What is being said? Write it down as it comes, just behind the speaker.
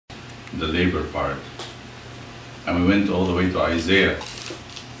the labor part. And we went all the way to Isaiah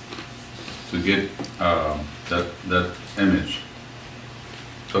to get that image.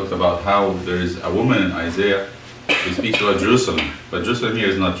 Talked about how there is a woman in Isaiah who speaks about Jerusalem, but Jerusalem here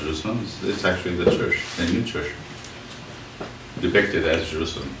is not Jerusalem, it's actually the church, the new church, depicted as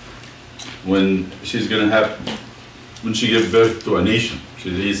Jerusalem. When she's going to have, when she gives birth to a nation,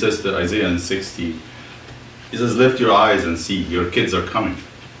 he says to Isaiah in 60, he says, lift your eyes and see, your kids are coming.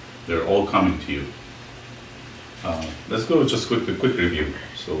 They're all coming to you. Let's go just quick review.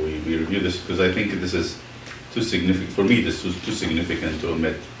 So we review this because I think this is too significant. For me, this was too significant to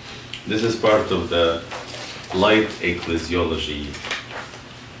omit. This is part of the light ecclesiology,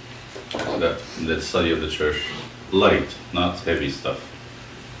 that study of the church. Light, not heavy stuff.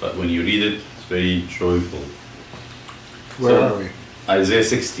 But when you read it, it's very joyful. Where are we? Isaiah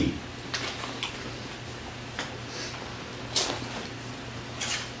 60.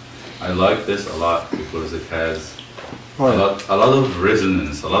 I like this a lot because it has a lot of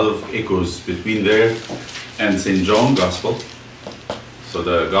resonance, a lot of echoes between there and St. John Gospel. So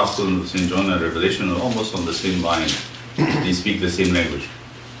the Gospel of St. John and Revelation are almost on the same line. They speak the same language.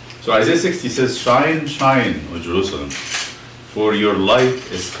 So Isaiah 60 says, shine, shine, O Jerusalem, for your light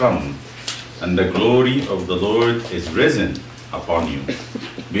is come, and the glory of the Lord is risen upon you.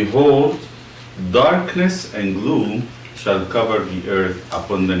 Behold, darkness and gloom shall cover the earth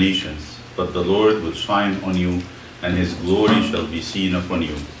upon the nations, but the Lord will shine on you, and his glory shall be seen upon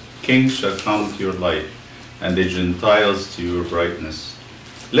you. Kings shall come to your light, and the Gentiles to your brightness.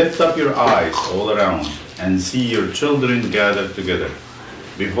 Lift up your eyes all around, and see your children gathered together.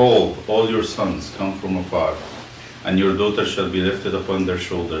 Behold, all your sons come from afar, and your daughters shall be lifted upon their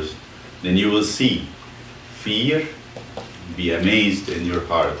shoulders. Then you will see, fear, be amazed in your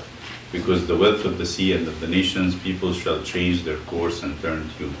heart, because the wealth of the sea and of the nations, people shall change their course and turn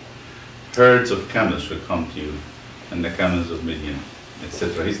to you. Herds of camels shall come to you, and the camels of Midian,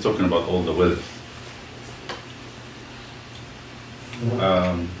 etc. He's talking about all the wealth.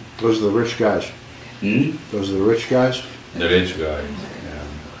 Those are the rich guys. Those are the rich guys? The rich guys,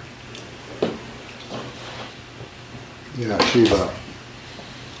 yeah. Yeah, Sheba.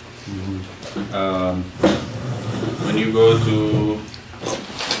 When you go to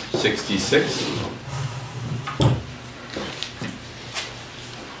 66,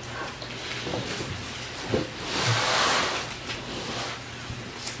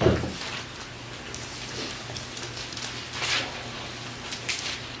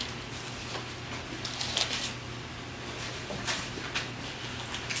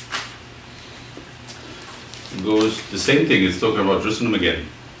 goes the same thing. It's talking about Jerusalem again.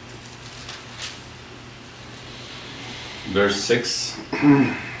 Verse 6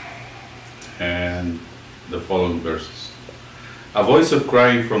 and the following verses. A voice of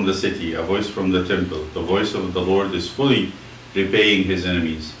crying from the city, a voice from the temple. The voice of the Lord is fully repaying his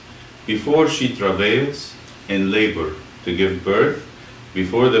enemies. Before she travails in labor to give birth,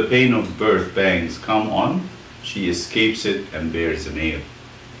 before the pain of birth pangs come on, she escapes it and bears a male.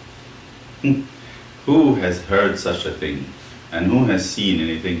 Who has heard such a thing, and who has seen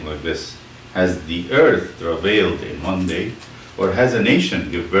anything like this? Has the earth travailed in one day, or has a nation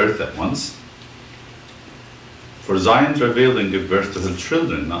give birth at once? For Zion travailed and gave birth to her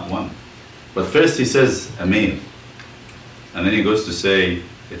children, not one. But first he says a male, and then he goes to say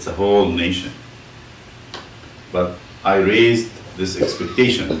it's a whole nation. But I raised this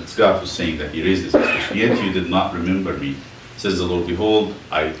expectation. It's God who's saying that he raised this expectation. Yet you did not remember me, says the Lord. Behold,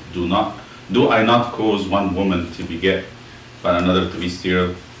 do I not cause one woman to beget, but another to be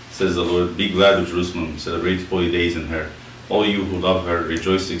sterile? Says the Lord. Be glad of Jerusalem, celebrate holy days in her. All you who love her,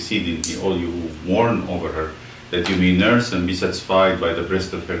 rejoice exceedingly, all you who mourn over her, that you may nurse and be satisfied by the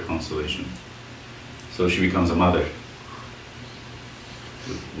breast of her consolation. So she becomes a mother,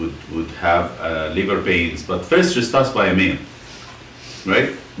 would have labor pains, but first she starts by a male,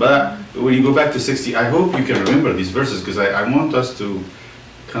 right? But when you go back to 60, I hope you can remember these verses, because I want us to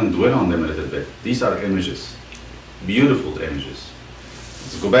kind of dwell on them a little bit. These are images, beautiful images.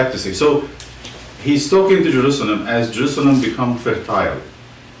 Let's go back to 60. So he's talking to Jerusalem as Jerusalem become fertile,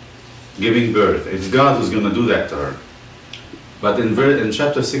 giving birth. It's God who's going to do that to her. But in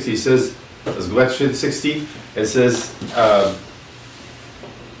chapter 60 he says, let's go back to chapter 60, it says,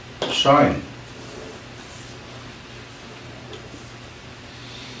 shine.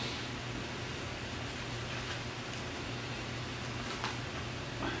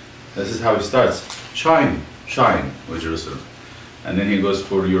 This is how he starts. Shine, shine, O Jerusalem. And then he goes,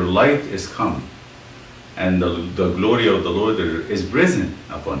 for your light is come, and the glory of the Lord is risen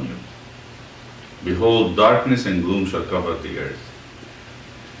upon you. Behold, darkness and gloom shall cover the earth.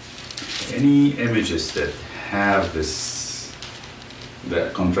 any images that have this,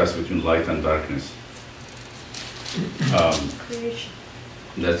 that contrast between light and darkness. Creation.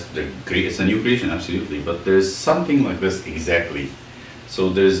 That's it's a new creation, absolutely, but there's something like this exactly. So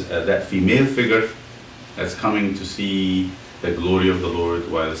there's that female figure that's coming to see the glory of the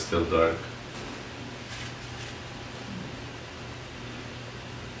Lord while it's still dark.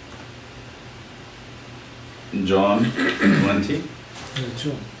 John 20.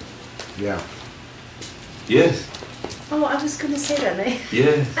 Yeah. Yes. Oh, I was going to say that.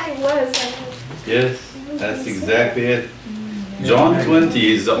 Yes. I was. Yes. That's exactly it. John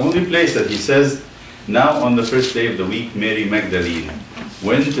 20 is the only place that he says, now on the first day of the week, Mary Magdalene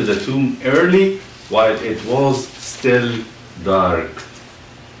went to the tomb early while it was still dark.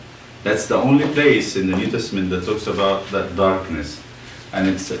 That's the only place in the New Testament that talks about that darkness. And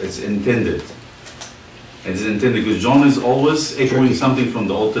it's intended. It's intended because John is always echoing something from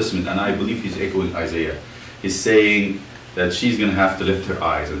the Old Testament, and I believe he's echoing Isaiah. He's saying that she's going to have to lift her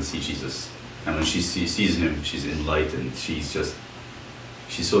eyes and see Jesus. And when she sees him, she's enlightened. She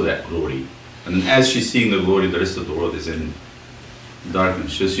saw that glory. And as she's seeing the glory, the rest of the world is in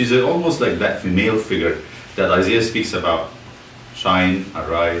darkness. She's almost like that female figure that Isaiah speaks about. Shine,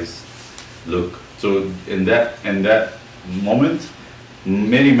 arise, look. So in that moment,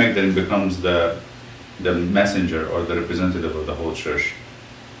 Mary Magdalene becomes the messenger or the representative of the whole church.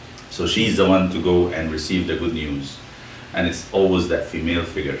 So she's the one to go and receive the good news. And it's always that female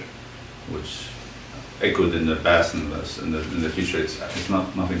figure, which echoed in the past and in the future. It's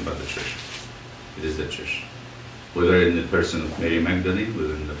not nothing but the church. It is the church. Whether in the person of Mary Magdalene,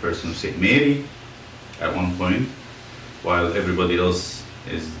 whether in the person of St. Mary at one point, while everybody else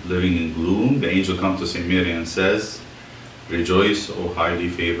is living in gloom, the angel comes to St. Mary and says, "Rejoice, O highly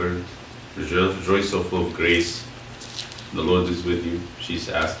favored. Rejoice, O full of grace. The Lord is with you." She's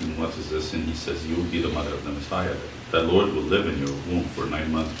asking, "What is this?" And he says, "You will be the mother of the Messiah. The Lord will live in your womb for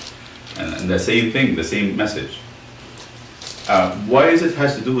 9 months." And the same thing, the same message. Why is it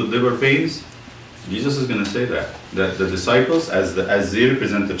has to do with labor pains? Jesus is going to say that the disciples, as they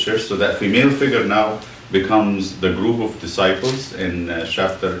represent the church, so that female figure now becomes the group of disciples in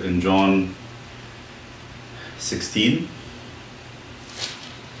John 16.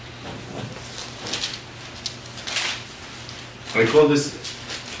 I call this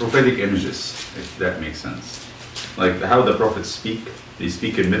prophetic images, if that makes sense. Like how the prophets speak, they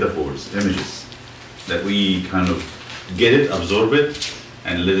speak in metaphors, images, that we kind of get it, absorb it,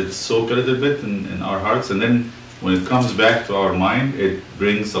 and let it soak a little bit in our hearts, and then when it comes back to our mind, it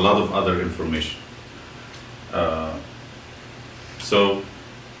brings a lot of other information. So,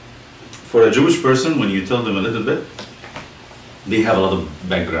 for a Jewish person, when you tell them a little bit, they have a lot of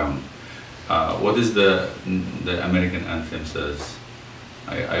background. What is the American anthem says?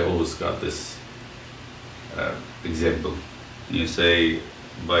 I always got this example. You say,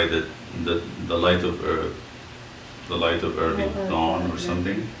 by the light of earth, the light of early dawn or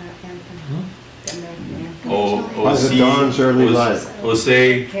something. By the dawn's early light. Or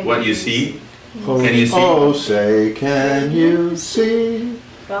say what you see. Can you see? Oh, say, can you see?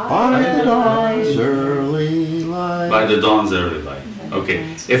 By the dawn's early light. By the dawn's early light. Okay.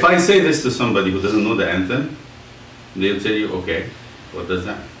 If I say this to somebody who doesn't know the anthem, they'll tell you, okay, what does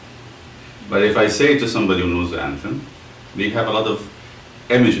that mean? But if I say it to somebody who knows the anthem, they have a lot of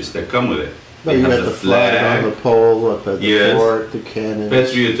images that come with it. But you had the flag on the pole up at the fort, the cannon.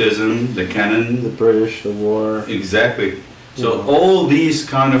 Patriotism, the cannon. The British, the war. Exactly. So all these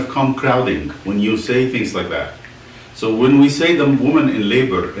kind of come crowding when you say things like that. So when we say the woman in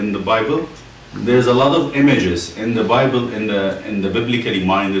labor in the Bible, there's a lot of images in the Bible, in the biblically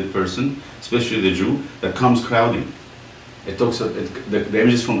minded person, especially the Jew, that comes crowding. It talks the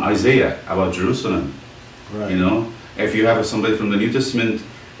images from Isaiah about Jerusalem. Right. You know, if you have somebody from the New Testament,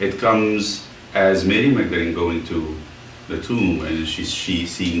 it comes as Mary Magdalene going to the tomb and she's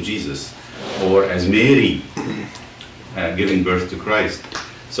seeing Jesus, or as Mary giving birth to Christ.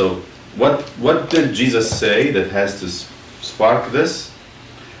 So what did Jesus say that has to spark this?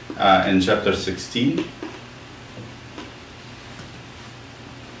 In chapter 16,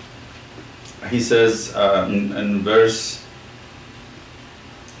 he says in verse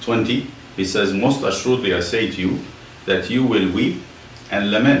 20, he says, "Most assuredly I say to you that you will weep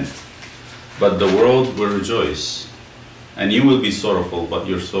and lament, but the world will rejoice. And you will be sorrowful, but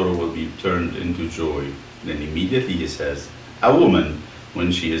your sorrow will be turned into joy." Then immediately he says, "A woman,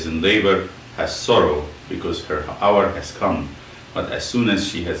 when she is in labor, has sorrow because her hour has come. But as soon as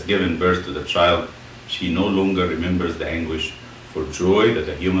she has given birth to the child, she no longer remembers the anguish for joy that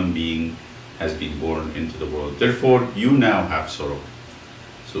a human being has been born into the world. Therefore, you now have sorrow."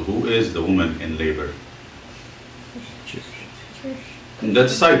 So who is the woman in labor? Church. The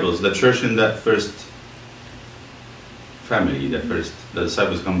disciples, the church in that first family, the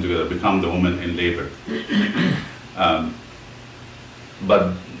disciples come together, become the woman in labor.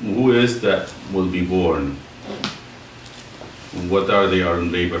 But who is that will be born? What are they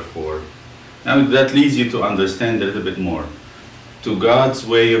in labor for? Now that leads you to understand a little bit more. To God's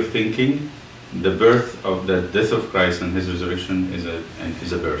way of thinking, the death of Christ and His resurrection is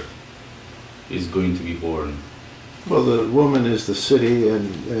a birth. He's going to be born. Well, the woman is the city, and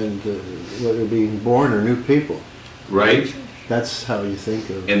what are being born are new people. Right? That's how you think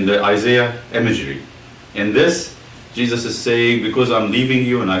of. In the Isaiah imagery. In this, Jesus is saying, because I'm leaving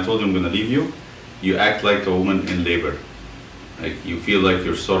you and I told you I'm going to leave you, you act like a woman in labor. Like you feel like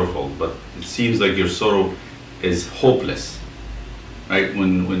you're sorrowful, but it seems like your sorrow is hopeless. Right?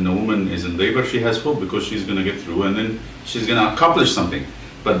 When a woman is in labor, she has hope because she's going to get through and then she's going to accomplish something.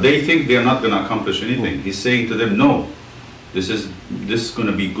 But they think they're not going to accomplish anything. He's saying to them, no, this is going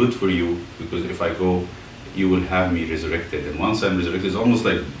to be good for you, because if I go, you will have me resurrected. And once I'm resurrected, it's almost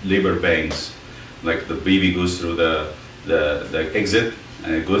like labor bangs. Like the baby goes through the exit,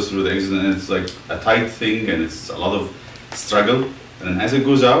 and it goes through the exit, and it's like a tight thing, and it's a lot of struggle. And then as it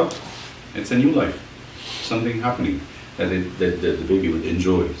goes out, it's a new life. Something happening that the baby would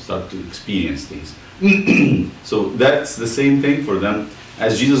enjoy, start to experience things. So that's the same thing for them.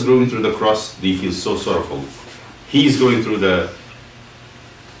 As Jesus going through the cross, they feel so sorrowful. He's going through the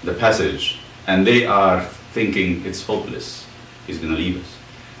passage, and they are thinking it's hopeless. He's going to leave us.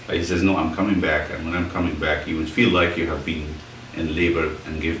 But he says, no, I'm coming back, and when I'm coming back, you would feel like you have been in labor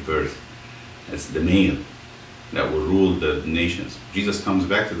and give birth. It's the male that will rule the nations. Jesus comes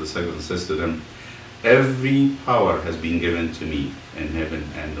back to the disciples and says to them, every power has been given to me in heaven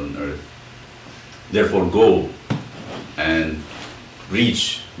and on earth. Therefore go and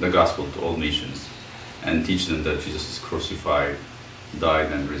preach the gospel to all nations and teach them that Jesus is crucified,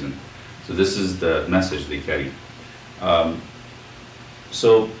 died, and risen. So this is the message they carry.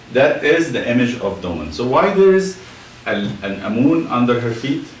 So that is the image of the woman. So why there is a moon under her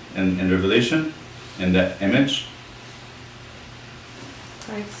feet in Revelation, in that image?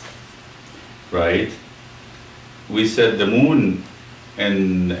 Christ. Right? We said the moon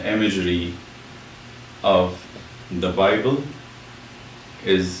in the imagery of the Bible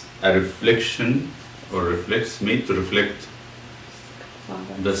is a reflection, or reflects, made to reflect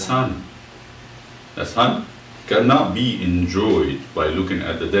the sun. The sun cannot be enjoyed by looking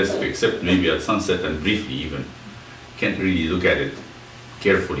at the disk, except maybe at sunset and briefly even. Can't really look at it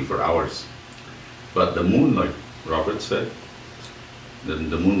carefully for hours. But the moon, like Robert said, the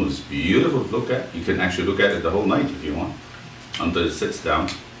moon was beautiful to look at. You can actually look at it the whole night if you want, until it sits down.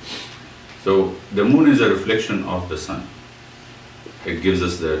 So the moon is a reflection of the sun. It gives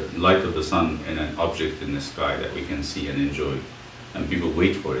us the light of the sun in an object in the sky that we can see and enjoy. And people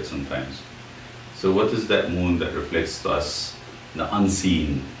wait for it sometimes. So what is that moon that reflects to us the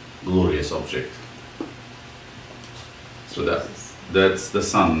unseen, glorious object? So that's the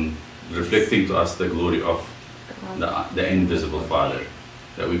sun reflecting to us the glory of the invisible Father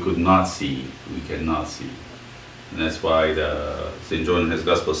that we could not see, we cannot see. And that's why St. John in his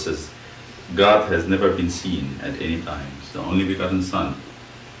Gospel says, God has never been seen at any time. It's the only begotten Son.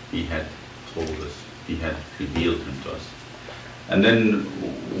 He had told us, He had revealed Him to us. And then,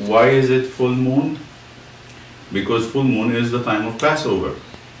 why is it full moon? Because full moon is the time of Passover.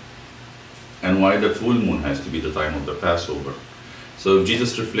 And why the full moon has to be the time of the Passover? So if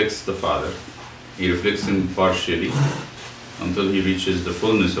Jesus reflects the Father, He reflects Him partially until He reaches the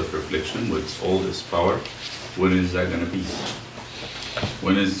fullness of reflection with all His power. When is that going to be?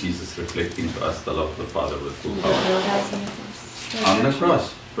 When is Jesus reflecting to us the love of the Father with full power? On the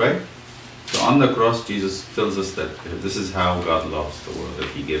cross, right? So on the cross, Jesus tells us that this is how God loves the world, that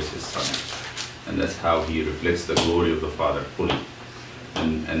He gives His Son. And that's how He reflects the glory of the Father fully.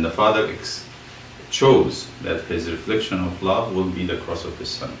 And the Father chose that His reflection of love will be the cross of His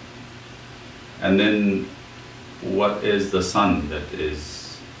Son. And then what is the Son that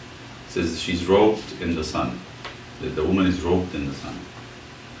is, it says she's robed in the sun. The woman is robed in the sun.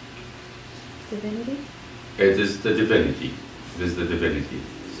 Divinity? It is the divinity. It is the divinity.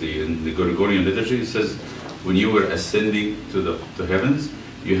 See, in the Gregorian liturgy, it says, when you were ascending to the heavens,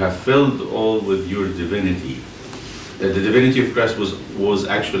 you have filled all with your divinity. That the divinity of Christ was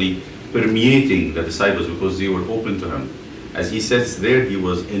actually permeating the disciples because they were open to Him. As He sits there, He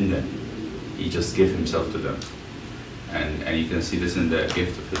was in them. He just gave Himself to them. And you can see this in the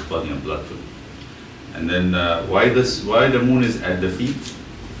gift of His body and blood too. And then why the moon is at the feet?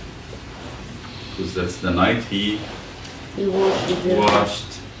 Because that's the night He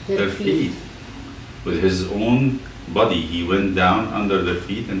washed their feet. With his own body, he went down under their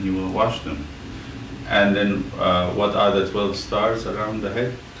feet and he will wash them. And then what are the 12 stars around the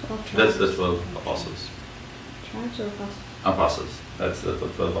head? That's the 12 apostles. Tribes or apostles? Apostles. That's the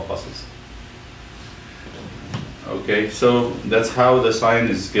 12 apostles. Okay, so that's how the sign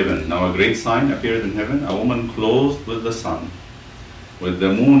is given. Now a great sign appeared in heaven, a woman clothed with the sun, with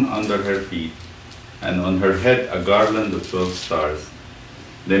the moon under her feet, and on her head a garland of 12 stars.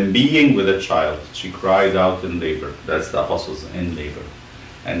 Then being with a child, she cried out in labor. That's the apostles in labor,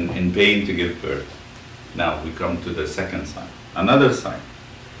 and in pain to give birth. Now we come to the second sign. Another sign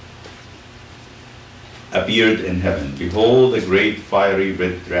appeared in heaven. Behold, a great fiery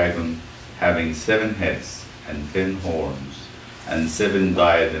red dragon, having 7 heads and 10 horns, and 7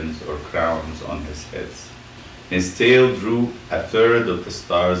 diadems or crowns on his heads. His tail drew 1/3 of the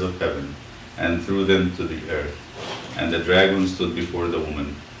stars of heaven, and threw them to the earth. And the dragon stood before the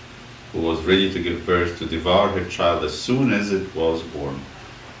woman, who was ready to give birth, to devour her child as soon as it was born.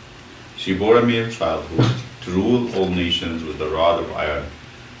 She bore a male child who was to rule all nations with a rod of iron,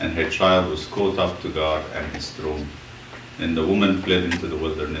 and her child was caught up to God and his throne. Then the woman fled into the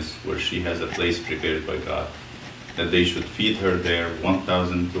wilderness, where she has a place prepared by God, that they should feed her there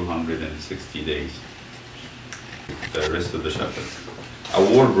 1,260 days. The rest of the chapter. A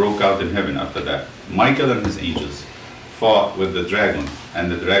war broke out in heaven after that. Michael and his angels fought with the dragon,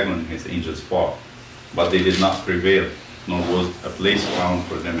 and the dragon and his angels fought. But they did not prevail, nor was a place found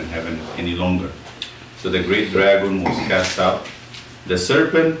for them in heaven any longer. So the great dragon was cast out, the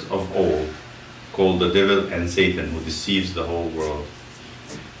serpent of old, called the devil and Satan, who deceives the whole world.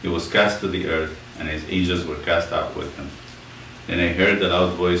 He was cast to the earth, and his angels were cast out with him. Then I heard a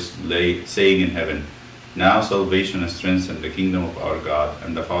loud voice saying in heaven, Now salvation and strength and the kingdom of our God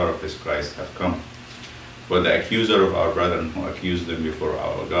and the power of his Christ have come. For the accuser of our brethren, who accused them before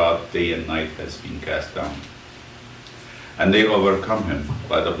our God day and night, has been cast down. And they overcome him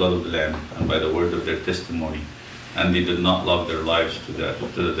by the blood of the Lamb and by the word of their testimony, and they did not love their lives to the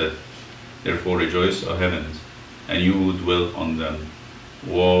death. Therefore rejoice, O heavens, and you who dwell on them.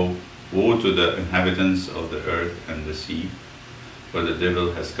 Woe to the inhabitants of the earth and the sea, for the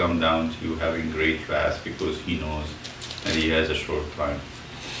devil has come down to you having great wrath, because he knows that he has a short time.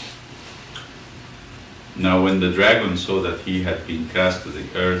 Now when the dragon saw that he had been cast to the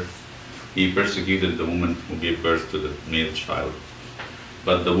earth, he persecuted the woman who gave birth to the male child.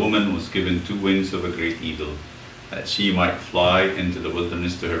 But the woman was given 2 wings of a great eagle, that she might fly into the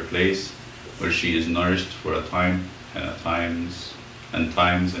wilderness to her place, where she is nourished for a time and times and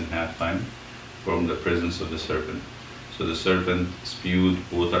half time from the presence of the serpent. So the serpent spewed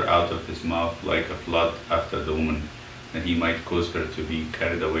water out of his mouth like a flood after the woman, that he might cause her to be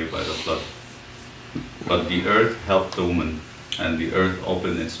carried away by the flood. But the earth helped the woman, and the earth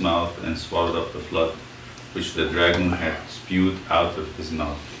opened its mouth and swallowed up the flood, which the dragon had spewed out of his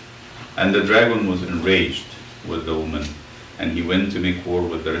mouth. And the dragon was enraged with the woman, and he went to make war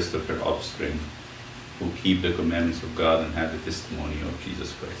with the rest of her offspring, who keep the commandments of God and have the testimony of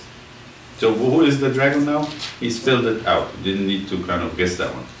Jesus Christ. So who is the dragon now? He spelled it out. You didn't need to kind of guess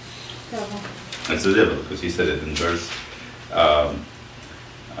that one. Devil. It's the devil, because he said it in verse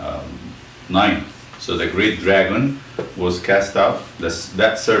 9. So the great dragon was cast out,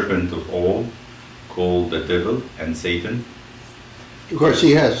 that serpent of old, called the devil and Satan. Of course,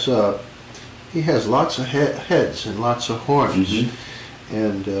 he has lots of heads and lots of horns,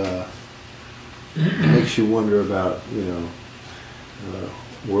 and it makes you wonder about,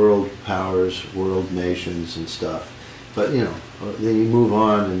 world powers, world nations and stuff. But, then you move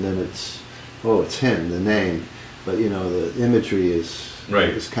on, and then it's him, the name. But, the imagery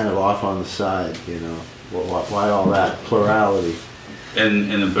is kind of off on the side, Why all that plurality?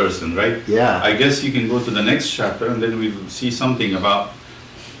 In a person, right? Yeah. I guess you can go to the next chapter, and then we'll see something about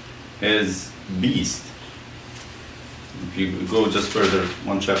his beast. If you go just further,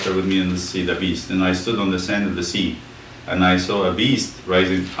 1 chapter with me, and see the beast. And I stood on the sand of the sea, and I saw a beast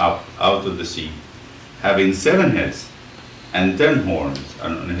rising up out of the sea, having 7 heads and 10 horns,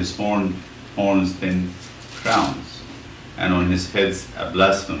 and on his horns 10 crowns, and on his heads a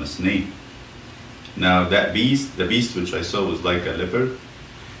blasphemous name. Now that beast, the beast which I saw, was like a leopard.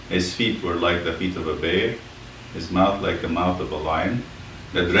 His feet were like the feet of a bear, his mouth like the mouth of a lion.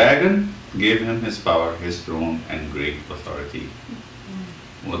 The dragon gave him his power, his throne, and great authority.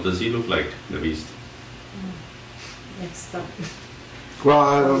 What does he look like, the beast? Next up. Well,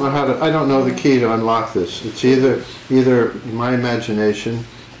 I don't know the key to unlock this. It's either my imagination,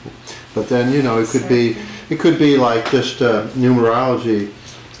 but then it could be like just numerology,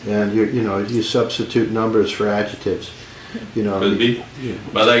 and you substitute numbers for adjectives. You know, could be. Yeah.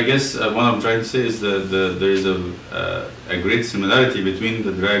 But I guess what I'm trying to say is that there is a great similarity between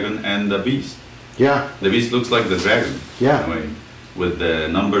the dragon and the beast. Yeah. The beast looks like the dragon. Yeah. In a way, with the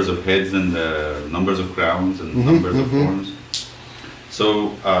numbers of heads and the numbers of crowns and Mm-hmm, numbers of horns.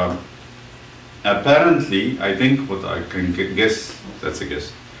 So apparently, I think what I can guess, that's a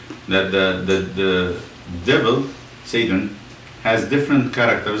guess, that the devil, Satan, has different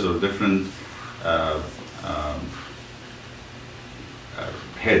characters or different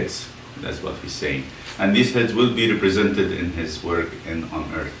heads. That's what he's saying. And these heads will be represented in his work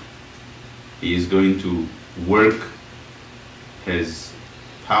on earth. He is going to work his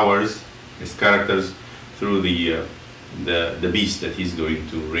powers, his characters, through the beast that he's going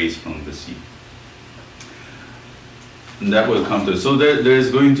to raise from the sea. And that will come to. So there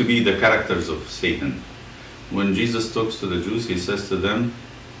is going to be the characters of Satan. When Jesus talks to the Jews, he says to them,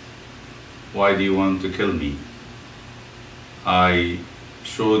 "Why do you want to kill me? I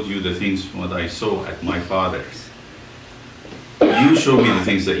showed you the things what I saw at my father's. You show me the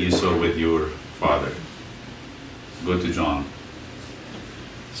things that you saw with your father." Go to John.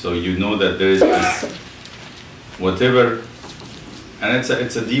 So you know that there is this whatever, and it's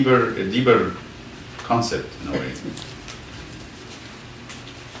a deeper concept in a way.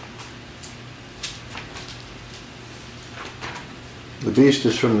 The beast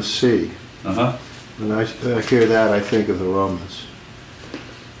is from the sea. Uh-huh. When I hear that, I think of the Romans.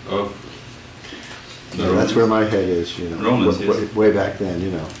 Of the Yeah, that's where my head is, Romans, way back then,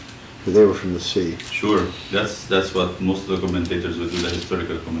 because they were from the sea. Sure, that's what most of the commentators would do, the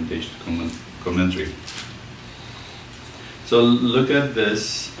historical commentary. So look at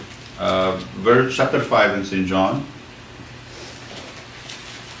this, verse chapter 5 in St. John.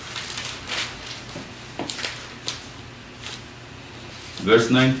 Verse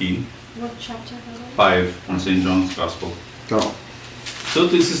 19. What chapter? 5 in St. John's Gospel. Oh. So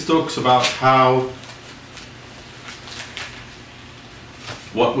this talks about how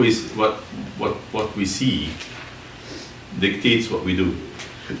what we see dictates what we do.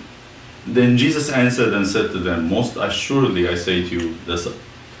 Then Jesus answered and said to them, "Most assuredly I say to you,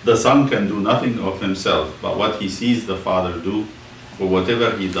 the Son can do nothing of himself, but what he sees the Father do, for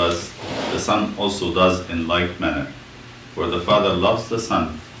whatever he does, the Son also does in like manner. For the Father loves the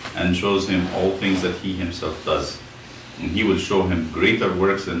Son and shows him all things that he himself does. And he will show him greater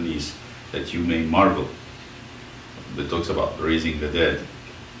works than these, that you may marvel." It talks about raising the dead.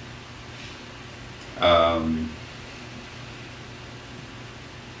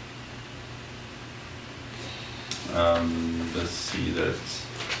 Let's see that.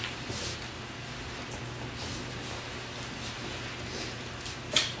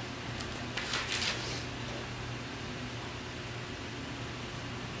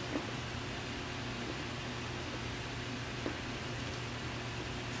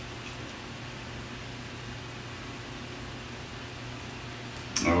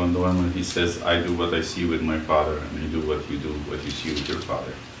 Or on the one when he says, "I do what I see with my Father, and you do what you see with your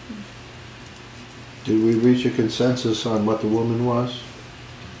Father." Did we reach a consensus on what the woman was?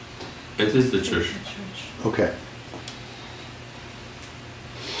 It is the church. Okay.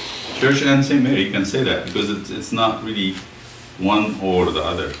 Church and St. Mary can say that, because it's not really one or the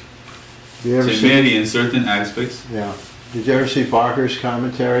other. St. Mary in certain aspects. Yeah. Did you ever see Barker's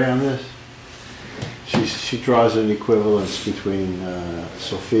commentary on this? She draws an equivalence between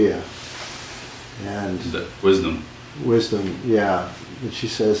Sophia and The wisdom. wisdom. Yeah, and she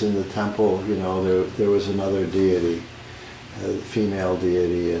says in the temple, there was another deity, a female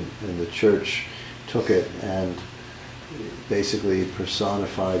deity, and the church took it and basically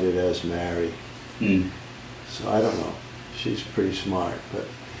personified it as Mary. So I don't know. She's pretty smart, but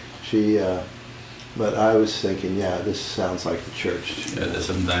but I was thinking, yeah, this sounds like the church. Yeah,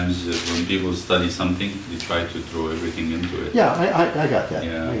 sometimes when people study something, they try to throw everything into it. Yeah, I got that.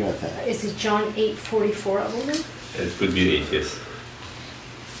 Yeah. I got that. Is it John 8:44 a woman? It could be 8, yes.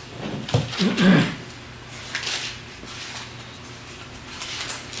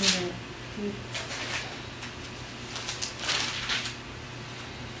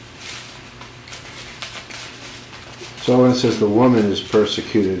 So when it says the woman is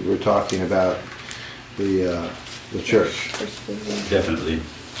persecuted, we're talking about the church. Definitely.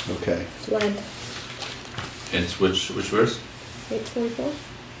 Okay. Fled. It's which verse? 8:44?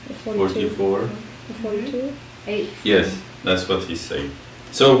 44. 42? 8. Yes, that's what he's saying.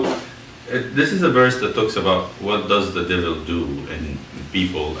 So this is a verse that talks about what does the devil do in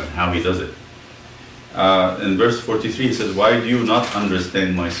people and how he does it. In verse 43 it says, "Why do you not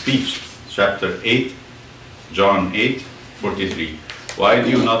understand my speech?" Chapter 8, John 8:43. Why do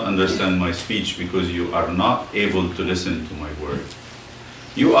you not understand my speech? Because you are not able to listen to my word.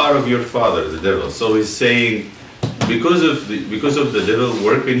 You are of your father, the devil. So he's saying, because of the devil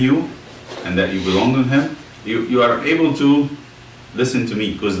work in you, and that you belong to him, you are able to listen to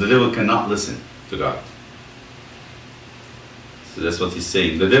me, because the devil cannot listen to God. So that's what he's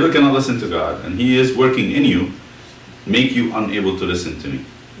saying. The devil cannot listen to God, and he is working in you, make you unable to listen to me.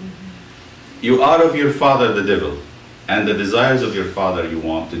 You are of your father, the devil, and the desires of your father you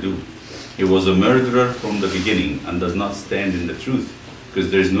want to do. He was a murderer from the beginning and does not stand in the truth,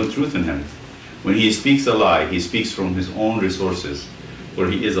 because there is no truth in him. When he speaks a lie, he speaks from his own resources, for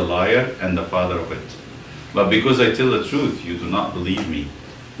he is a liar and the father of it. But because I tell the truth, you do not believe me.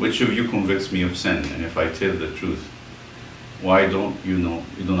 Which of you convicts me of sin? And if I tell the truth, why don't you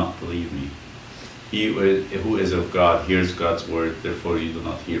do not believe me? He who is of God hears God's word, therefore you do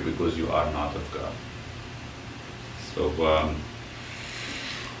not hear, because you are not of God. So,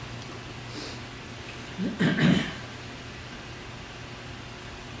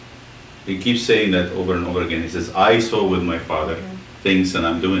 he keeps saying that over and over again. He says, I saw with my father things and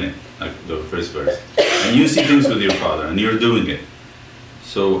I'm doing it, like the first verse. And you see things with your father and you're doing it.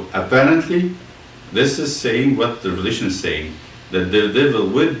 So apparently, this is saying what the Revelation is saying, that the devil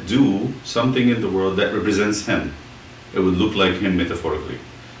would do something in the world that represents him. It would look like him metaphorically.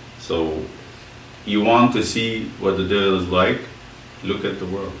 So you want to see what the devil is like, look at the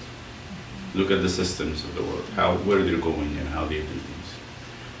world. Look at the systems of the world, where they're going and how they do things.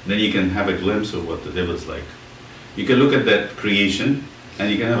 Then you can have a glimpse of what the devil is like. You can look at that creation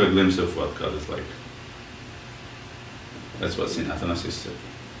and you can have a glimpse of what God is like. That's what St. Athanasius said.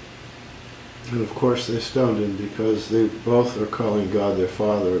 And of course they stoned him because they both are calling God their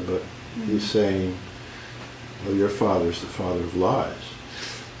father, but he's saying, well, your father's the father of lies.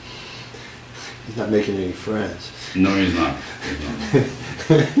 He's not making any friends. No, he's not.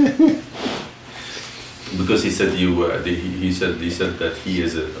 Because he said he said that he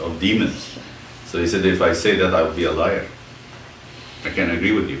is of demons. So he said, if I say that, I will be a liar. I can't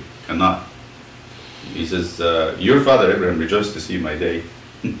agree with you. Cannot. He says, your father Abraham rejoiced to see my day.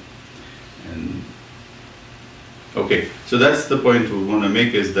 And okay, so that's the point we want to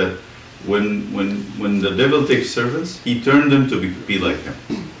make, is that when the devil takes servants, he turned them to be like him.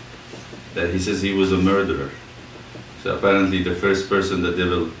 That he says he was a murderer. So apparently the first person the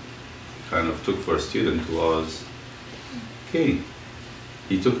devil kind of took for a student was Cain.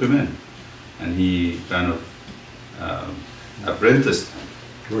 He took him in and he kind of apprenticed him.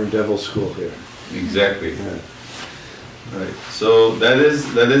 We're in devil school here. Exactly. Yeah. Right. So that is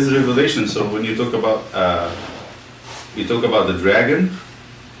Revelation. So when you talk about the dragon,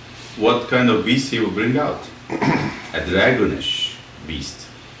 what kind of beast he will bring out? A dragonish beast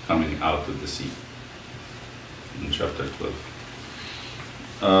coming out of the sea. In chapter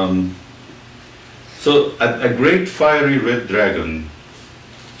 12. So a great fiery red dragon,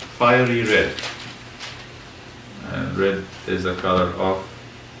 fiery red. Red is a color of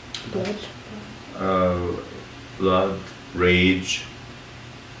blood, rage,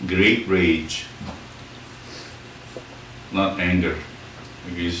 great rage, not anger.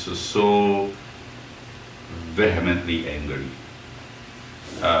 He's so vehemently angry.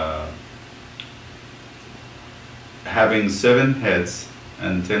 Having 7 heads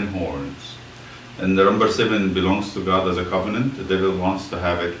and 10 horns. And the number 7 belongs to God as a covenant. The devil wants to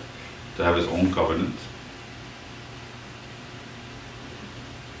have it, to have his own covenant.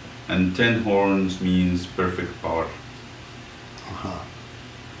 And 10 horns means perfect power.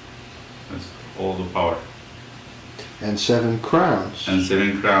 That's all the power. And 7 crowns. And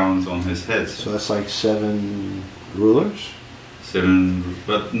 7 crowns on his head. So that's like 7 rulers? 7,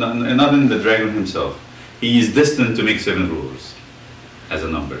 but not in the dragon himself. He is destined to make 7 rulers as a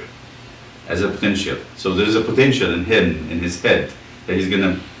number, as a potential. So there is a potential in him, in his head, that he's going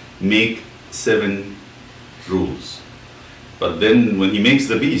to make 7 rules. But then when he makes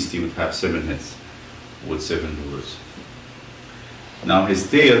the beast, he would have 7 heads with 7 rulers. Now his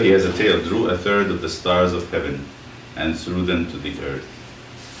tail, he has a tail, drew 1/3 of the stars of heaven and threw them to the earth.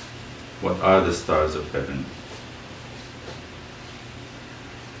 What are the stars of heaven?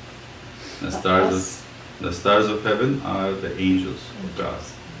 The stars of heaven are the angels of God.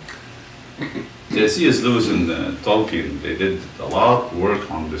 C.S. Lewis and Tolkien, they did a lot of work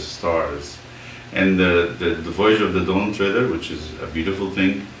on the stars. And the Voyage of the Dawn Treader, which is a beautiful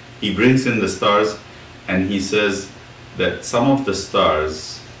thing, he brings in the stars and he says that some of the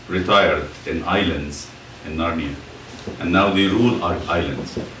stars retired in islands in Narnia. And now they rule our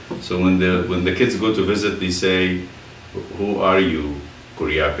islands. So when the kids go to visit, they say, "Who are you,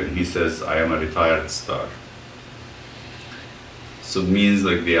 Kuryak?" And he says, "I am a retired star." So it means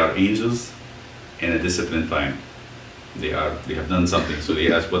like they are angels in a disciplined time. They have done something. So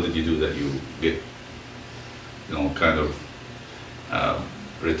they ask, what did you do that you get, kind of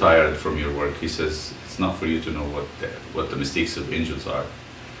retired from your work? He says, it's not for you to know what the mistakes of angels are.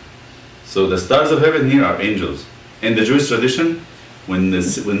 So the stars of heaven here are angels. In the Jewish tradition, when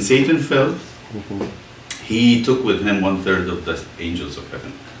Satan fell, he took with him 1/3 of the angels of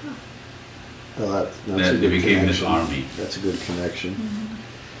heaven. Well, They became his army. That's a good connection.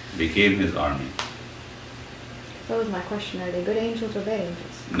 Became his army. That was my question. Are they good angels or bad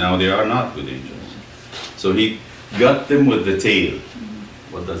angels? Now they are not good angels. So he got them with the tail.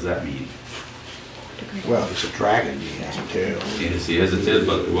 What does that mean? Well, it's a dragon. He has a tail. Yes, he has a tail,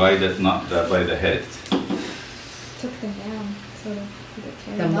 but why not by the head? Took them down. So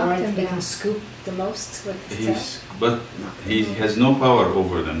The more they can scoop the most with the tail. But he has no power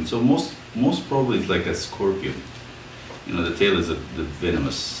over them. So most probably it's like a scorpion. The tail is the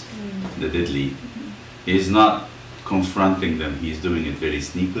venomous, the deadly. He's not confronting them. He's doing it very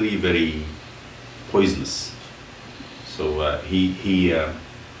sneakily, very poisonous. So he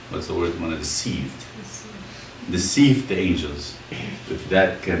what's the word? Deceived the angels, if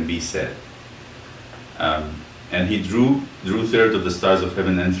that can be said. And he drew 1/3 of the stars of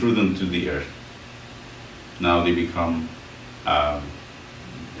heaven and threw them to the earth. Now they become,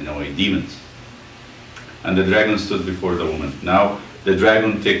 in a way, demons. And the dragon stood before the woman. Now the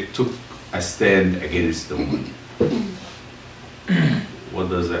dragon took a stand against the woman. What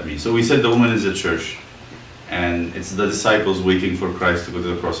does that mean? So we said the woman is a church, and it's the disciples waiting for Christ to go to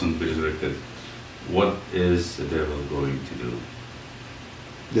the cross and be resurrected. What is the devil going to do?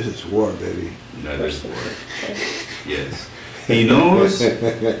 This is war, baby. That is war. Yes. He knows.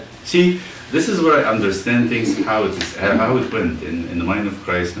 See, this is where I understand things, how it went in the mind of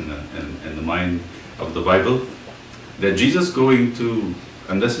Christ and the mind of the Bible. That Jesus going to,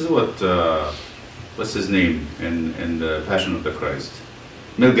 and this is what's his name in the Passion of the Christ?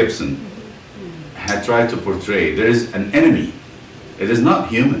 Mel Gibson had tried to portray. There is an enemy. It is not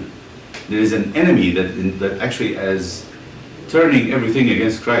human. There is an enemy that actually is turning everything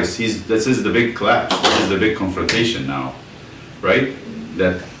against Christ. This is the big clash. This is the big confrontation now, right?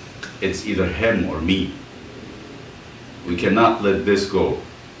 That it's either him or me. We cannot let this go.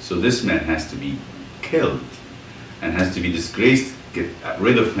 So this man has to be killed and has to be disgraced. Get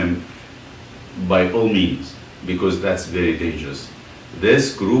rid of him by all means, because that's very dangerous.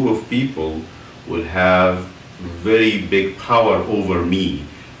 This group of people will have very big power over me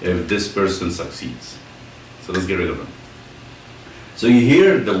if this person succeeds. So let's get rid of him. So you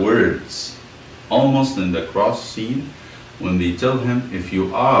hear the words almost in the cross scene when they tell him, if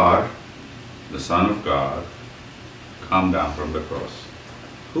you are the Son of God, come down from the cross.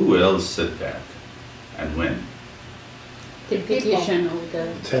 Who else said that? And when? The petition or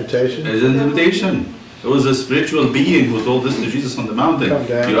the temptation. It's an temptation. It was a spiritual being who told this to Jesus on the mountain. Come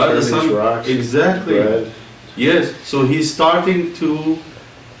down, you are the turn these Son. rocks Exactly. into bread. Yes. So he's starting to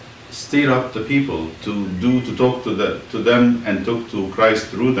stir up the people to talk to them and talk to Christ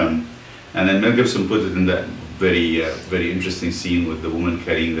through them. And then Mel Gibson put it in that very interesting scene with the woman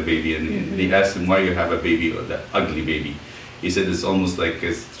carrying the baby, and they asked him, why you have a baby, or that ugly baby. He said it's almost like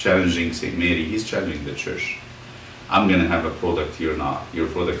it's challenging St. Mary. He's challenging the church. I'm going to have a product, you're not. Your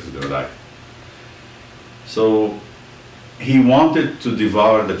product is going to die. So he wanted to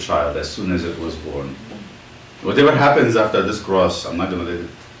devour the child as soon as it was born. Whatever happens after this cross, I'm not going to let it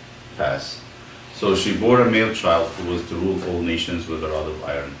pass. So she bore a male child who was to rule all nations with a rod of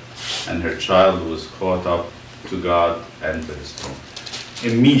iron. And her child was caught up to God and to his throne.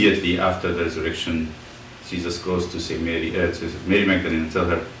 Immediately after the resurrection, Jesus goes to say to Mary Magdalene and tell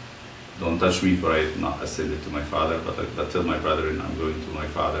her, don't touch me, for I have not ascended to my Father, but tell my brethren I'm going to my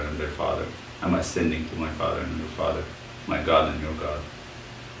Father and their Father. I'm ascending to my Father and your Father, my God and your God.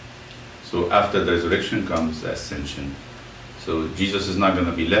 So after the resurrection comes the ascension. So Jesus is not going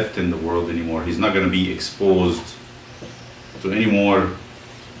to be left in the world anymore. He's not going to be exposed to any more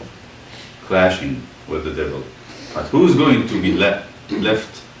clashing with the devil. But who's going to be left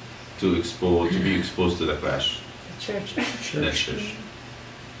to be exposed to the clash? the church. The church.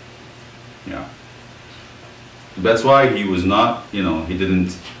 Yeah. That's why he was not, he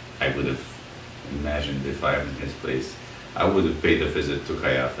didn't, I would have imagined if I am in his place, I would have paid a visit to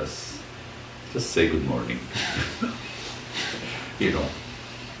Caiaphas. Just say good morning.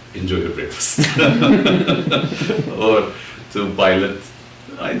 Enjoy your breakfast. Or to Pilate.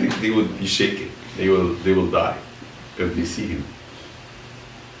 I think they would be shaking. They will die because they see him.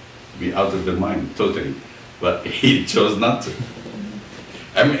 Be out of their mind totally. But he chose not to.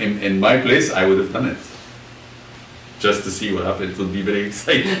 I mean, in my place, I would have done it. just to see what happens. It will be very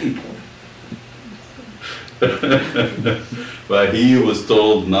exciting. But he was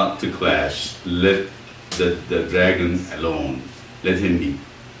told not to clash. Let the dragon alone. Let him be.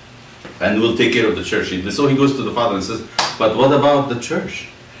 And we'll take care of the church. So he goes to the father and says, but what about the church?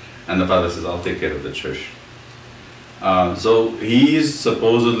 And the father says, I'll take care of the church. So he is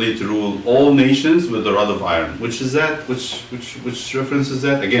supposedly to rule all nations with the rod of iron. Which is that? Which reference is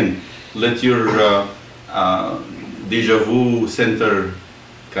that? Again, let your deja vu center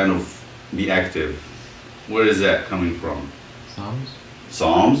kind of be active. Where is that coming from? Psalms.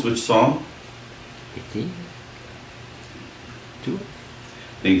 Psalms? Which psalm? 18. 2. I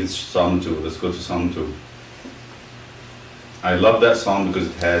think it's Psalm 2. Let's go to Psalm 2. I love that psalm because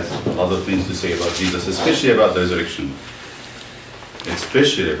it has a lot of things to say about Jesus, especially about the resurrection.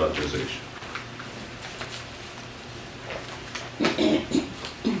 Especially about the resurrection.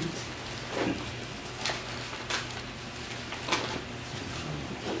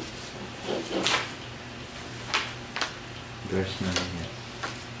 Verse 9. Yeah.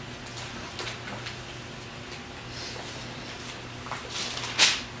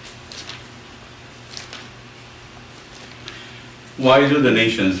 Why do the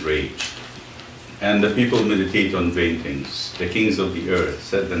nations rage, and the people meditate on vain things? The kings of the earth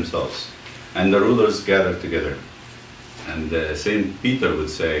set themselves, and the rulers gather together. And St. Peter would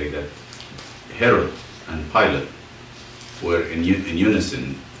say that Herod and Pilate were in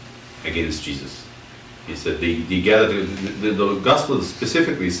unison against Jesus. He said they gathered, the gospel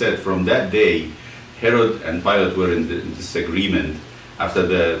specifically said from that day, Herod and Pilate were in disagreement. After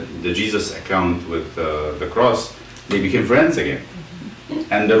the Jesus account with the cross, they became friends again.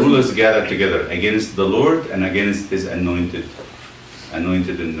 And the rulers gathered together against the Lord and against his anointed.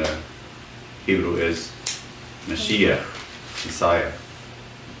 Anointed in the Hebrew is Mashiach, Messiah,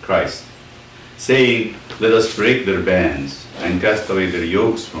 Christ. Saying, let us break their bands and cast away their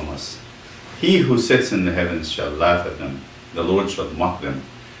yokes from us. He who sits in the heavens shall laugh at them. The Lord shall mock them.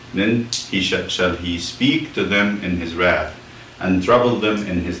 Then shall he speak to them in his wrath and trouble them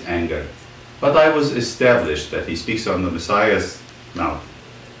in his anger. But I was established, that he speaks on the Messiah's mouth,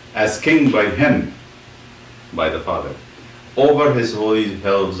 as king by him, by the Father, over his holy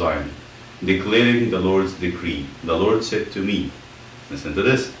hill of Zion, declaring the Lord's decree. The Lord said to me, listen to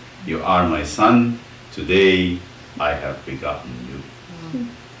this, you are my son, today I have begotten you.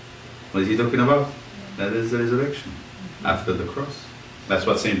 What is he talking about? That is the resurrection, after the cross. That's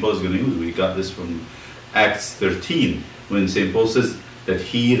what St. Paul is going to use. We got this from Acts 13, when St. Paul says that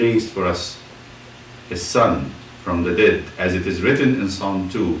he raised for us his son from the dead, as it is written in Psalm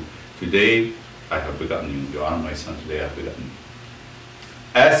 2, today I have begotten you. You are my son, today I have begotten you.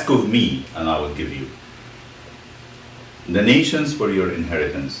 Ask of me, and I will give you the nations for your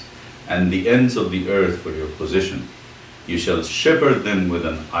inheritance, and the ends of the earth for your possession. You shall shepherd them with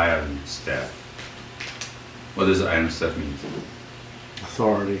an iron staff. What does iron staff mean?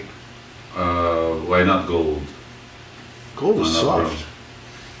 Authority. Why not gold? Gold is soft.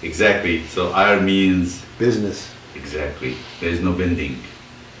 Exactly. So iron means business. Exactly. There is no bending.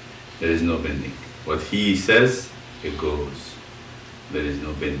 There is no bending. What he says, it goes. There is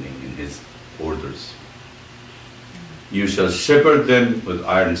no bending in his orders. You shall shepherd them with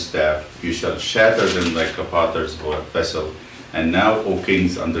iron staff. You shall shatter them like a potter's vessel. And now, O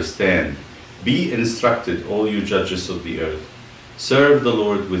kings, understand. Be instructed, all you judges of the earth. Serve the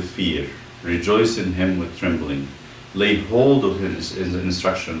Lord with fear. Rejoice in him with trembling. Lay hold of his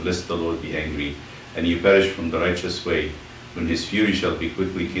instruction, lest the Lord be angry, and you perish from the righteous way. When his fury shall be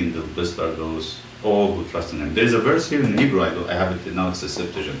quickly kindled, blessed are those all who trust in him. There's a verse here in Hebrew, I have it now, it's a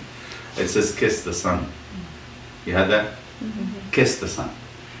Septuagint. It says, kiss the Son. You had that? Mm-hmm. Kiss the Son,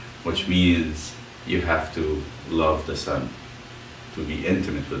 which means you have to love the Son, to be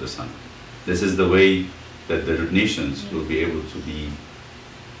intimate with the Son. This is the way that the nations will be able to be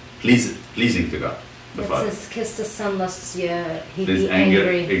pleasing to God. It says, kiss the Son, lest he his be anger,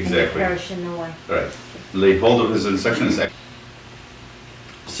 angry exactly. and perish in no way. Right. Lay hold of his instructions.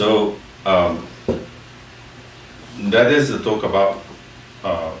 So, that is the talk about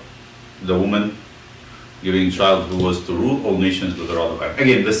the woman giving child who was to rule all nations with the rod of iron.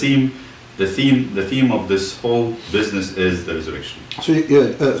 Again, the theme of this whole business is the resurrection. So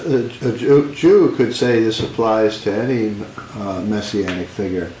a Jew could say this applies to any messianic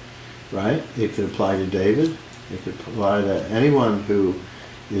figure, right? It could apply to David. It could apply to anyone who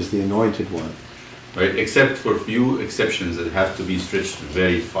is the anointed one. Right, except for few exceptions that have to be stretched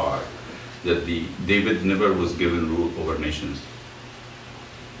very far. That David never was given rule over nations.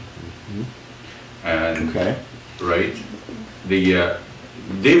 Mm-hmm. And okay. Right,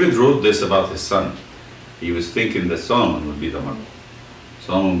 David wrote this about his son. He was thinking that Solomon would be the one.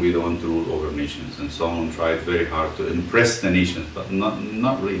 Solomon would be the one to rule over nations, and Solomon tried very hard to impress the nations, but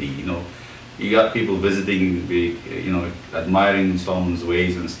not really. You know, you got people visiting, you know, admiring Solomon's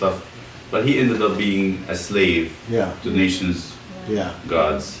ways and stuff, but he ended up being a slave to nations,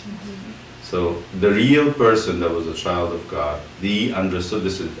 gods. So the real person that was a child of God, he understood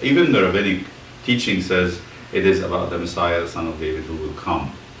this. Even the rabbinic teaching says it is about the Messiah, the son of David, who will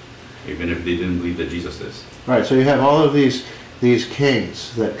come, even if they didn't believe that Jesus is. Right. So you have all of these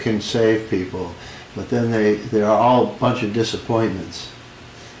kings that can save people, but then they are all a bunch of disappointments.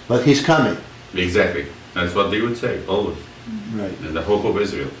 But he's coming. Exactly. That's what they would say always. Right. And the hope of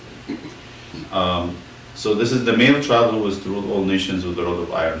Israel. So this is the male child who was to rule all nations with the rod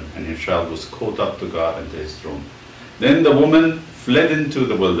of iron, and his child was caught up to God and to his throne. Then the woman fled into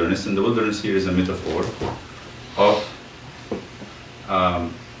the wilderness, and the wilderness here is a metaphor of,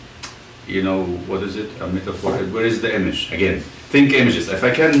 you know, what is it? A metaphor. Where is the image? Again, think images. If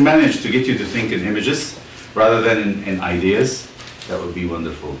I can manage to get you to think in images rather than in ideas, that would be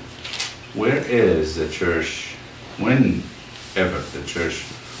wonderful. Where is the church, whenever the church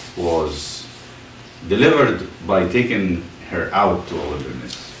was delivered by taking her out to a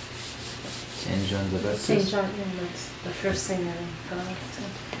wilderness? St. John the Baptist. St. John, that's the first thing that I got.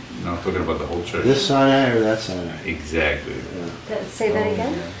 No, I'm talking about the whole church. This Sinai or that Sinai? Exactly. Say that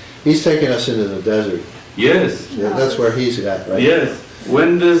again? He's taking us into the desert. Yes. Yeah, that's where he's at, right? Yes.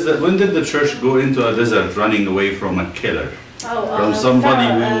 When did the church go into a desert running away from a killer? From somebody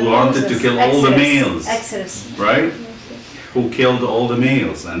who wanted to kill all the males. Exodus. Right? Who killed all the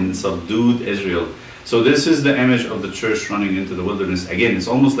males and subdued Israel. So this is the image of the church running into the wilderness. Again, it's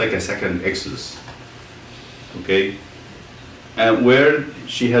almost like a second Exodus. Okay? And where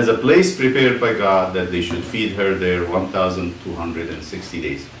she has a place prepared by God that they should feed her there 1,260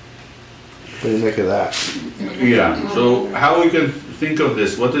 days. What do you make of that? Yeah, so how we can think of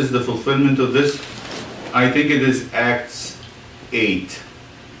this? What is the fulfillment of this? I think it is Acts 8.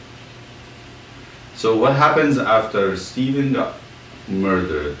 So what happens after Stephen got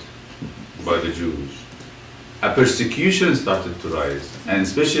murdered by the Jews? A persecution started to rise, and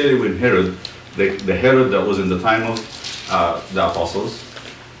especially when Herod, the Herod that was in the time of the apostles,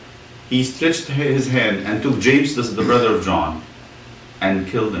 he stretched his hand and took James, the brother of John, and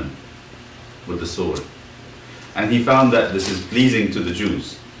killed him with the sword. And he found that this is pleasing to the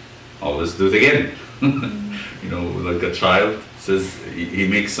Jews. Oh, let's do it again. You know, like a child says, he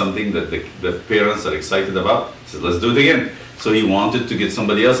makes something that the parents are excited about. He says, let's do it again. So he wanted to get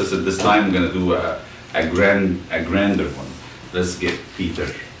somebody else. I said, this time I'm going to do a grander one. Let's get Peter.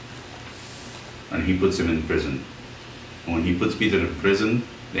 And he puts him in prison. And when he puts Peter in prison,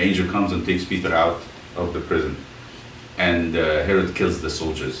 the angel comes and takes Peter out of the prison. And Herod kills the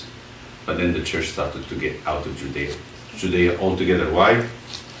soldiers. But then the church started to get out of Judea. Judea altogether. Why?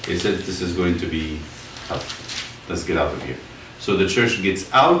 He said, this is going to be tough. Let's get out of here. So the church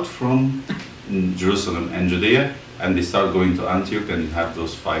gets out from Jerusalem and Judea, and they start going to Antioch, and you have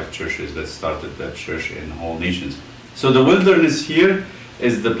those 5 churches that started that church in all nations. So the wilderness here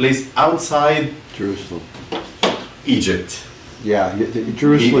is the place outside Jerusalem. Egypt. Yeah,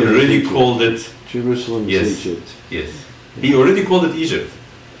 Jerusalem. He already called it Jerusalem is Egypt. Yes. He already called it Egypt.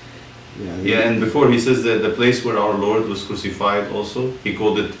 Yeah, and before he says that the place where our Lord was crucified also, he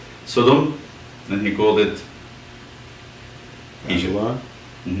called it Sodom, and he called it Egypt.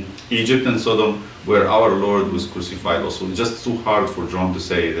 Egypt and Sodom, where our Lord was crucified also. It's just too hard for John to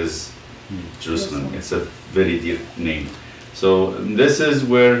say it is Jerusalem. It's a very dear name. So this is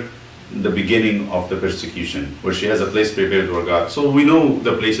where the beginning of the persecution, where she has a place prepared by God. So we know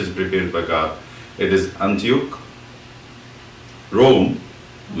the place is prepared by God. It is Antioch, Rome,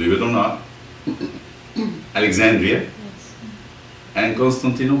 believe it or not, Alexandria, and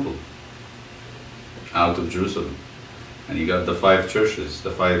Constantinople, out of Jerusalem. And you got the 5 churches,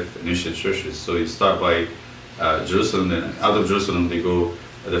 the 5 initial churches. So you start by Jerusalem, then out of Jerusalem they go,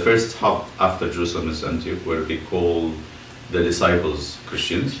 the first hub after Jerusalem is Antioch, where they call the disciples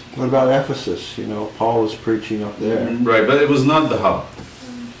Christians. What about Ephesus? You know, Paul was preaching up there. Right, but it was not the hub.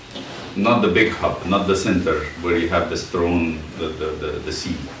 Not the big hub, not the center where you have this throne, the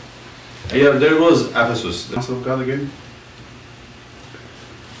sea. Yeah, there was Ephesus. The Council of God again?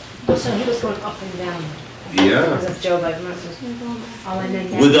 So he was going up and down. Yeah. Because of Job, I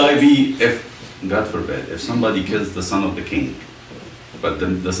remember. Would I be, if, God forbid, if somebody kills the son of the king, but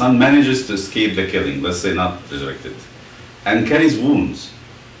the son manages to escape the killing, let's say not resurrected, and carries wounds,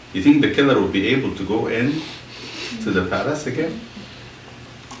 you think the killer would be able to go in to the palace again?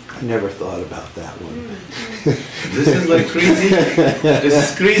 I never thought about that one. This is like crazy. This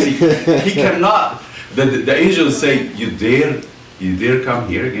is crazy. He cannot. The angels say, you dare come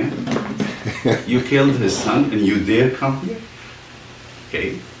here again? You killed his son and you dare come here?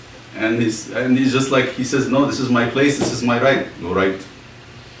 Okay. And he's just like, he says, no, this is my place, this is my right. No right.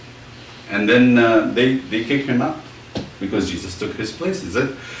 And then they kick him out because Jesus took his place. Is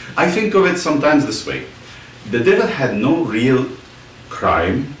it? I think of it sometimes this way. The devil had no real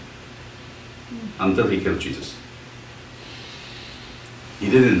crime until he killed Jesus. He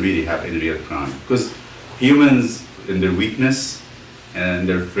didn't really have any real crime. Because humans, in their weakness and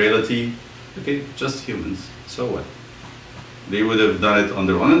their frailty, okay, just humans, so what? They would have done it on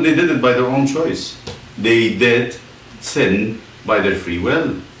their own, and they did it by their own choice. They did sin by their free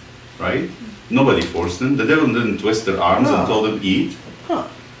will, right? Nobody forced them. The devil didn't twist their arms and told them eat,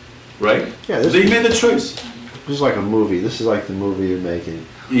 right? Yeah, they made a choice. This is like a movie. This is like the movie you're making.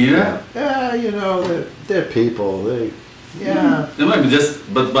 Yeah. Yeah, you know, they're people.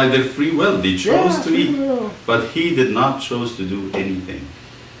 But by their free will, they chose to eat. But he did not choose to do anything.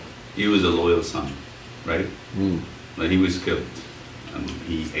 He was a loyal son, right? But he was killed, and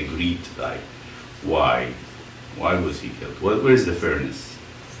he agreed to die. Why? Why was he killed? Where is the fairness?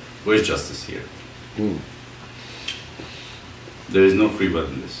 Where's justice here? There is no free will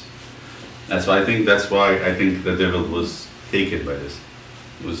in this. That's why I think the devil was taken by this.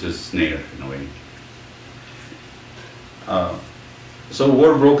 It was his snare in a way. So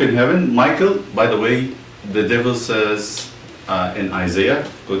war broke in heaven. Michael, by the way, the devil says in Isaiah,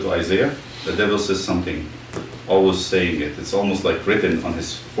 go to Isaiah, the devil says something, always saying it. It's almost like written on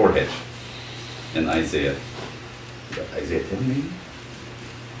his forehead in Isaiah. Isaiah 10 maybe?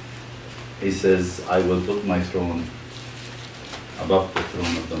 He says, I will put my throne above the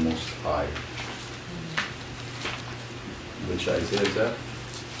throne of the Most High. Which Isaiah is that?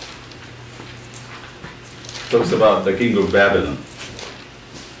 Talks about the king of Babylon.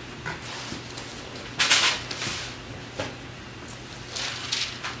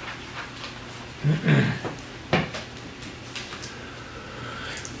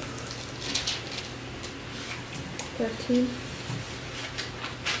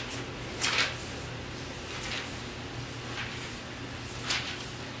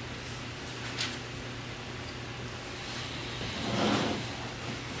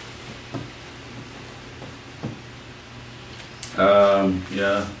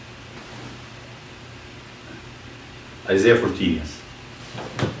 Yeah. Isaiah 14, yes.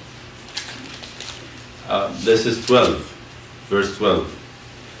 This is 12, verse 12.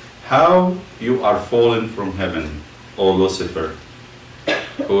 How you are fallen from heaven, O Lucifer,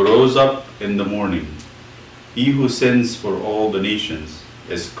 who rose up in the morning. He who sins for all the nations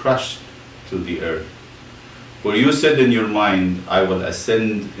is crushed to the earth. For you said in your mind, I will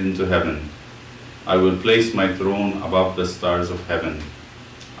ascend into heaven. I will place my throne above the stars of heaven.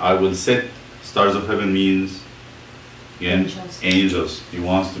 I will sit, stars of heaven means, again, angels. He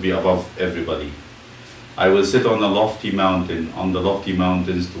wants to be above everybody. I will sit on a lofty mountain, on the lofty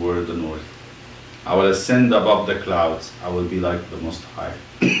mountains toward the north. I will ascend above the clouds. I will be like the Most High.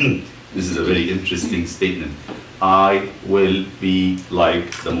 This is a very interesting statement. I will be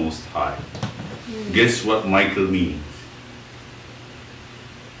like the Most High. Guess what Michael means?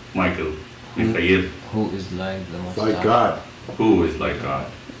 Michael. Mikhail. Who is like the Most High? Like God. Who is like God?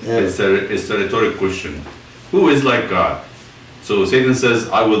 Yeah. It's a rhetoric question. Who is like God? So Satan says,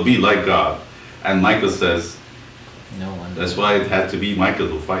 I will be like God. And Michael says, no one. That's why it had to be Michael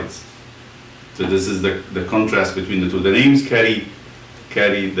who fights. So this is the contrast between the two. The names carry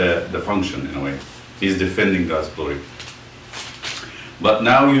the function in a way. He's defending God's glory. But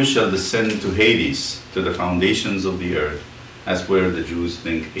now you shall descend to Hades, to the foundations of the earth. That's where the Jews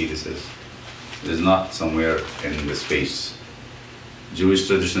think Hades is. It is not somewhere in the space. Jewish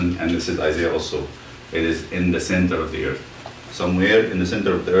tradition, and this is Isaiah also, it is in the center of the earth. Somewhere in the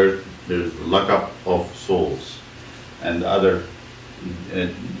center of the earth, there's the lockup of souls. And the other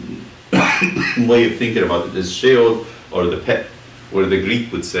way of thinking about it is Sheol, or the pit, where the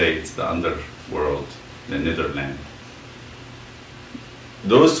Greek would say it's the underworld, the netherland.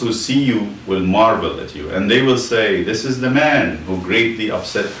 Those who see you will marvel at you, and they will say, this is the man who greatly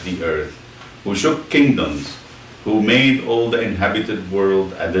upset the earth, who shook kingdoms, who made all the inhabited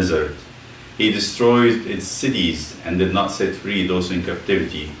world a desert. He destroyed its cities and did not set free those in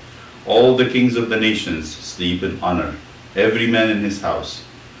captivity. All the kings of the nations sleep in honor, every man in his house.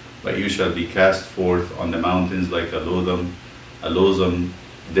 But you shall be cast forth on the mountains like a loathsome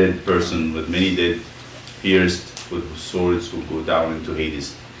dead person with many dead, pierced with swords who go down into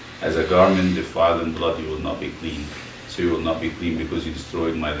Hades. As a garment defiled in blood, you will not be clean. So you will not be clean because you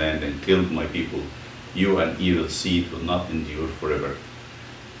destroyed my land and killed my people. You and evil seed will not endure forever.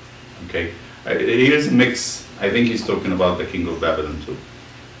 Okay? Here's a mix. I think he's talking about the king of Babylon too.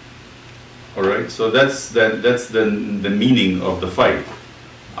 All right, so that's the meaning of the fight.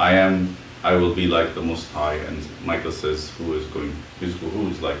 I will be like the Most High, and Michael says, who is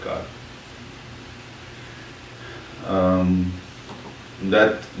like God?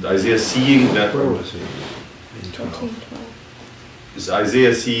 That Isaiah seeing that. Where was he? In 12.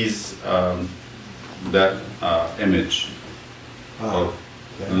 Isaiah sees that image of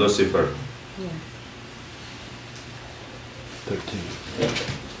Lucifer. Yeah. 13.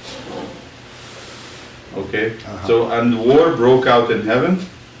 Okay, so and war broke out in heaven.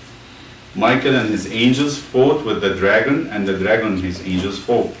 Michael and his angels fought with the dragon, and the dragon and his angels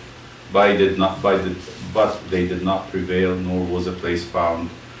fought. But they did not prevail, nor was a place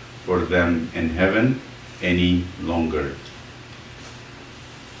found for them in heaven any longer.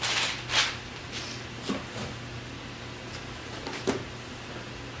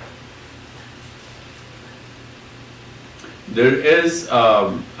 There is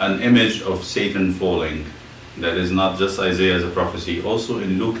an image of Satan falling that is not just Isaiah's prophecy, also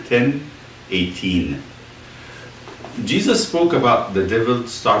in Luke 10:18. Jesus spoke about the devil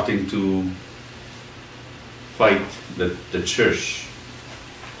starting to fight the church.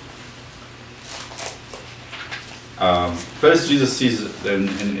 First, Jesus sees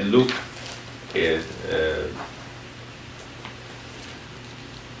in Luke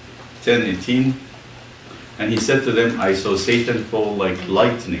 10:18, and he said to them, I saw Satan fall like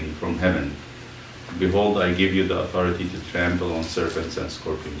lightning from heaven. Behold, I give you the authority to trample on serpents and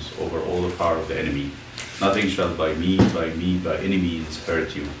scorpions over all the power of the enemy. Nothing shall by any means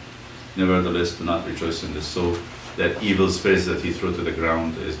hurt you. Nevertheless, do not rejoice in this, so that evil spirits that he threw to the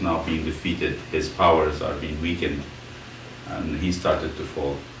ground is now being defeated. His powers are being weakened, and he started to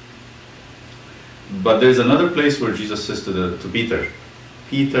fall. But there's another place where Jesus says to Peter,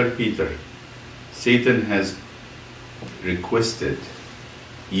 Peter, Satan has requested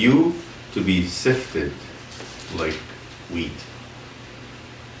you to be sifted like wheat.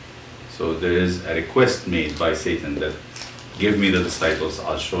 So there is a request made by Satan that, give me the disciples,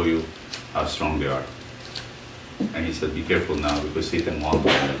 I'll show you how strong they are. And he said, be careful now, because Satan wanted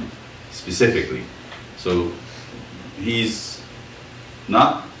them specifically. So he's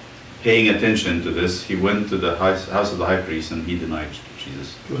not paying attention to this. He went to the house of the high priest and he denied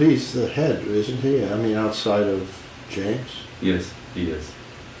Jesus. Well, he's the head, isn't he? I mean, outside of James? Yes, he is.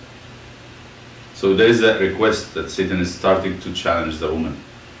 So there is that request that Satan is starting to challenge the woman.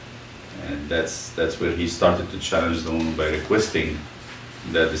 And that's where he started to challenge the woman by requesting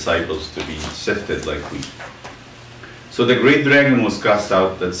the disciples to be sifted like wheat. So the great dragon was cast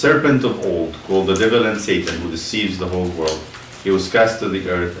out, that serpent of old, called the devil and Satan, who deceives the whole world. He was cast to the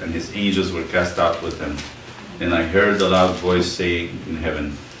earth, and his angels were cast out with him. Then I heard a loud voice saying in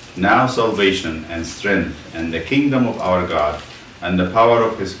heaven, now salvation and strength and the kingdom of our God and the power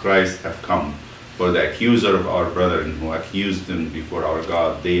of his Christ have come. For the accuser of our brethren, who accused them before our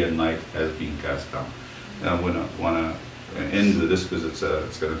God day and night, has been cast down. And I want to end with this, because it's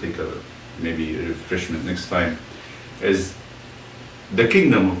going to take maybe a refreshment next time. Is the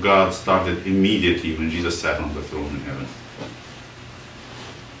kingdom of God started immediately when Jesus sat on the throne in heaven.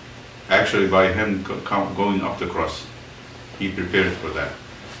 Actually, by him going up the cross, he prepared for that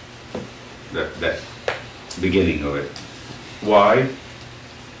beginning of it. Why?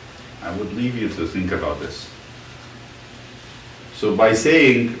 I would leave you to think about this. So by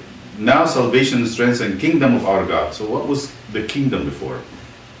saying, now salvation, strength, and kingdom of our God. So what was the kingdom before?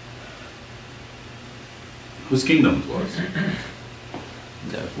 Whose kingdom it was?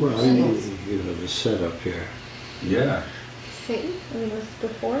 Well, you have a setup here. Yeah. Satan? I mean, was it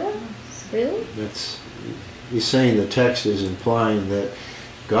before that? Really? He's saying the text is implying that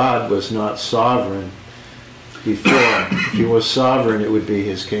God was not sovereign before. If he was sovereign, it would be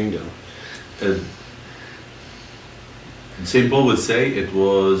his kingdom. St. Paul would say it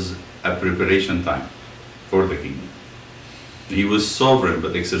was a preparation time for the kingdom. He was sovereign,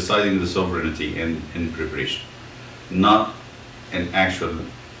 but exercising the sovereignty in preparation, not an actual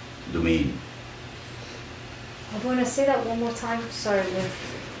domain. I want to say that one more time. Sorry.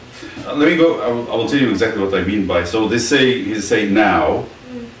 Let me go. I will tell you exactly what I mean by. So he's saying now,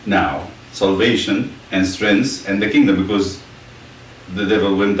 salvation and strength and the kingdom, because the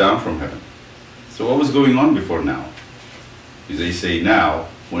devil went down from heaven. So what was going on before now? They say now,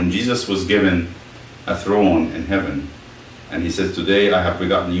 when Jesus was given a throne in heaven, and he says, today I have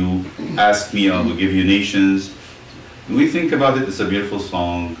begotten you, ask me, I will give you nations. When we think about it, it's a beautiful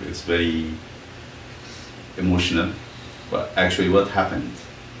song, it's very emotional, but actually what happened?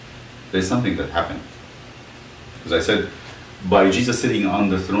 There's something that happened. Because I said, by Jesus sitting on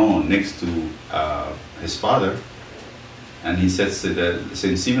the throne next to his Father, and he says that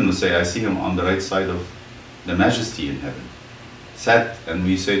Saint Stephen will say, I see him on the right side of the Majesty in heaven. Sat, and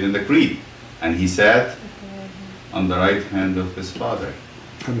we say it in the Creed, and he sat on the right hand of his Father.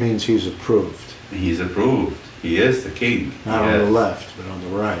 That means he's approved. He's approved. He is the king. Not on the left, but on the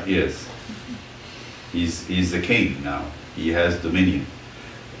right. Yes. He's the king now. He has dominion.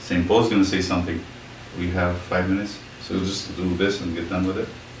 St. Paul's going to say something. We have 5 minutes, so we'll just do this and get done with it,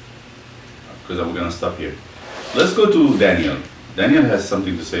 because I'm going to stop here. Let's go to Daniel. Daniel has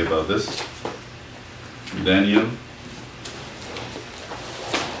something to say about this. Daniel.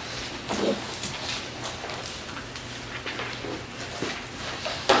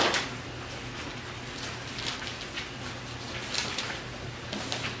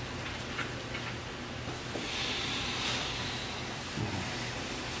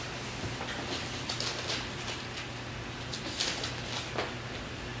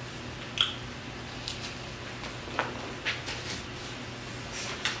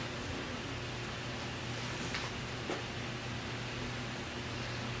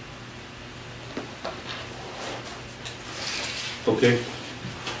 Okay,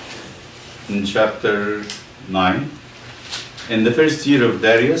 in chapter 9, in the first year of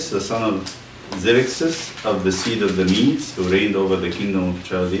Darius, the son of Xerxes, of the seed of the Medes, who reigned over the kingdom of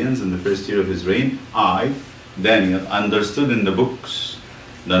Chaldeans, in the first year of his reign, I, Daniel, understood in the books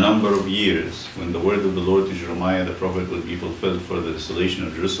the number of years when the word of the Lord to Jeremiah the prophet will be fulfilled for the desolation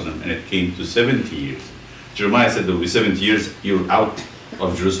of Jerusalem, and it came to 70 years. Jeremiah said there will be 70 years, you're out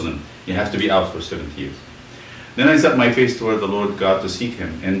of Jerusalem. You have to be out for 70 years. Then I set my face toward the Lord God to seek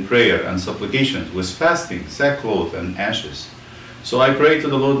him in prayer and supplications, with fasting, sackcloth, and ashes. So I prayed to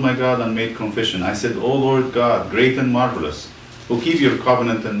the Lord my God and made confession. I said, O Lord God, great and marvelous, who keep your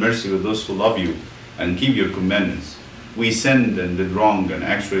covenant and mercy with those who love you and keep your commandments. We sinned and did wrong and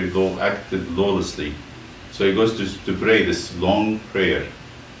actually acted lawlessly. So he goes to pray this long prayer.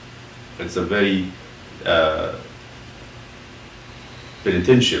 It's a very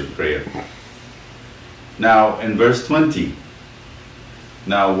penitential prayer. Now, in verse 20,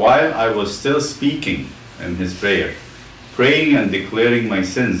 now while I was still speaking in his prayer, praying and declaring my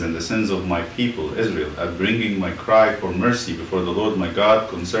sins and the sins of my people Israel, and bringing my cry for mercy before the Lord my God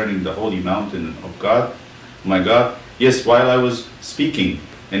concerning the holy mountain of God, my God, yes, while I was speaking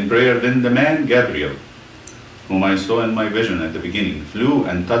in prayer, then the man Gabriel, whom I saw in my vision at the beginning, flew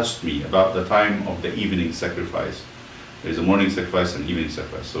and touched me about the time of the evening sacrifice. There's a morning sacrifice and evening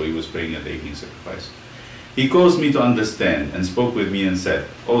sacrifice, so he was praying at the evening sacrifice. He caused me to understand and spoke with me and said,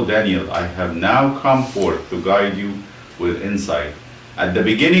 O Daniel, I have now come forth to guide you with insight. At the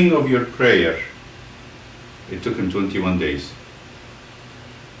beginning of your prayer, it took him 21 days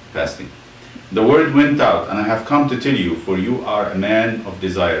fasting. The word went out, and I have come to tell you, for you are a man of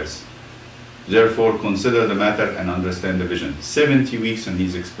desires. Therefore consider the matter and understand the vision. 70 weeks, and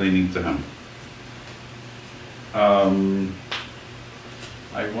he's explaining to him. I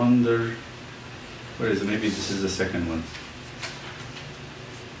wonder, where is it? Maybe this is the second one.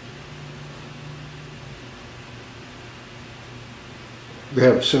 We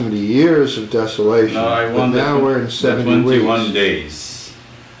have so many years of desolation, no, I but now we're in 70 21 weeks. days.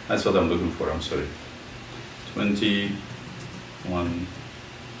 That's what I'm looking for, I'm sorry. 21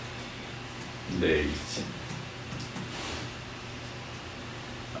 days.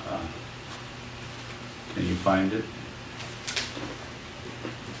 Can you find it?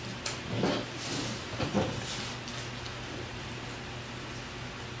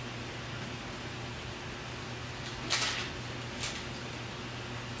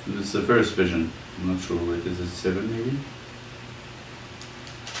 This is the first vision. I'm not sure where it is. Is it 7 maybe?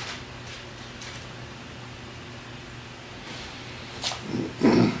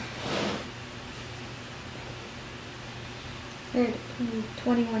 Right,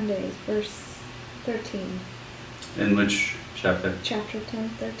 21 days, verse 13. In which chapter? Chapter 10,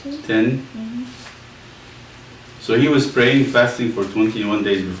 13. 10? Mm-hmm. So he was praying, fasting for 21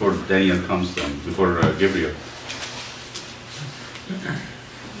 days before Daniel comes to him, before Gabriel.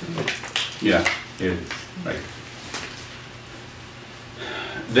 Yeah, here it is, right.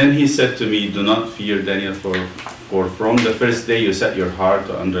 Then he said to me, do not fear, Daniel, for from the first day you set your heart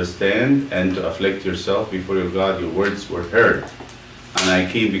to understand and to afflict yourself before your God, your words were heard, and I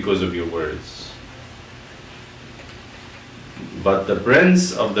came because of your words. But the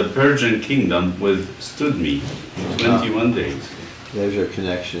prince of the Persian kingdom withstood me 21 days. There's your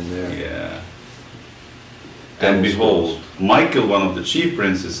connection there. Yeah. And behold, Michael, one of the chief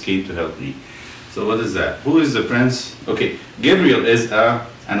princes, came to help me. So what is that? Who is the prince? Okay, Gabriel is an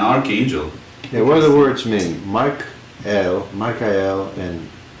archangel. Yeah, what do the words mean? Michael, and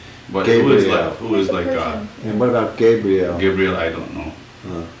But Gabriel. who is like God? And what about Gabriel? Gabriel, I don't know.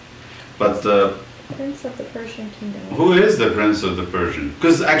 But Prince of the Persian kingdom. who is the prince of the Persian?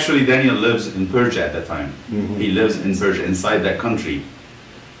 Because actually Daniel lives in Persia at that time. He lives in Persia, inside that country.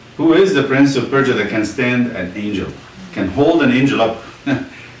 Who is the prince of Persia that can stand an angel, can hold an angel up?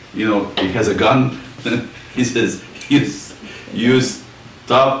 You know, he has a gun. He says, you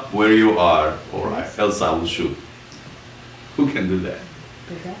stop where you are, or else I will shoot. Who can do that?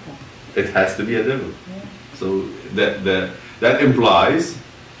 The devil. It has to be a devil. Yeah. So that implies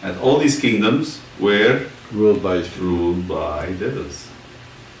that all these kingdoms were Ruled by devils.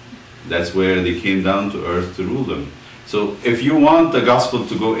 That's where they came down to earth to rule them. So if you want the gospel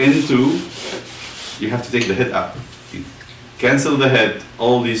to go into, you have to take the head out. You cancel the head,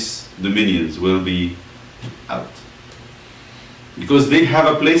 all these dominions will be out. Because they have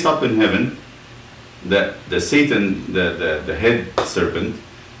a place up in heaven, that the Satan, the head serpent,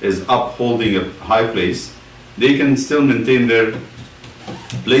 is up holding a high place. They can still maintain their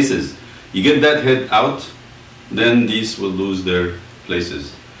places. You get that head out, then these will lose their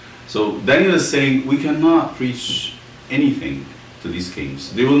places. So Daniel is saying, we cannot preach anything to these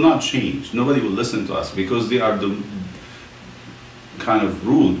kings. They will not change. Nobody will listen to us because they are kind of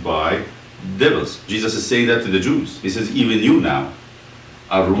ruled by devils. Jesus is saying that to the Jews. He says, even you now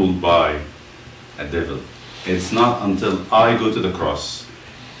are ruled by a devil. It's not until I go to the cross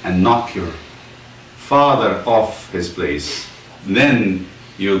and knock your father off his place, then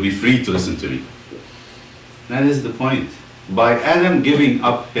you'll be free to listen to me. That is the point. By Adam giving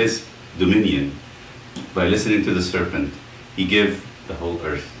up his dominion, by listening to the serpent, he gave the whole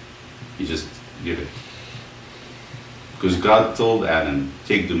earth. He just gave it. Because God told Adam,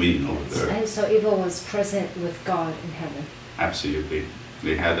 take dominion over the earth. And so evil was present with God in heaven. Absolutely.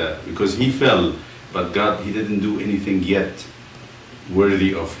 They had because he fell, but God, he didn't do anything yet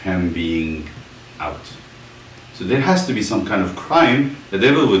worthy of him being out. So there has to be some kind of crime the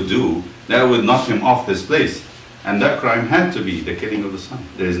devil would do that would knock him off this place. And that crime had to be the killing of the son.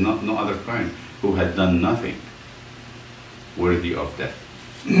 There is no other crime. Who had done nothing worthy of death.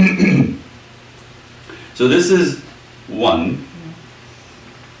 So this is one.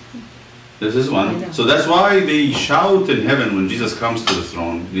 This is one. So that's why they shout in heaven when Jesus comes to the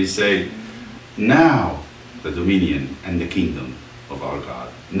throne. They say, now the dominion and the kingdom of our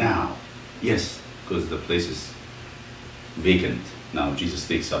God. Now. Yes, because the place is vacant. Now Jesus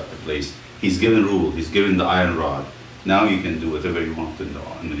takes up the place. He's given rule. He's given the iron rod. Now you can do whatever you want in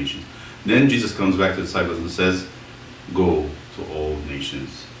the nations. Then Jesus comes back to the disciples and says, go to all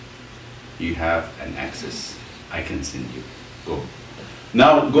nations. You have an access. I can send you. Go.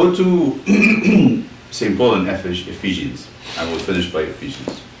 Now go to St. Paul in Ephesians. I will finish by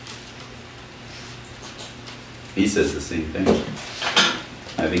Ephesians. He says the same thing.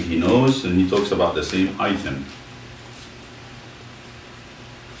 I think he knows, and he talks about the same item.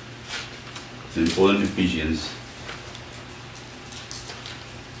 St. Paul in Ephesians.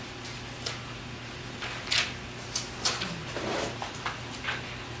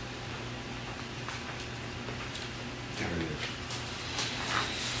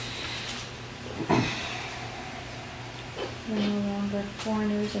 We're no longer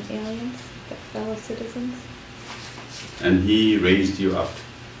foreigners and aliens, but fellow citizens. And he raised you up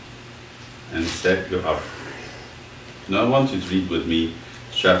and set you up. Now I want you to read with me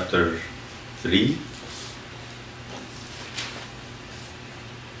chapter 3.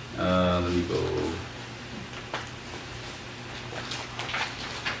 Let me go.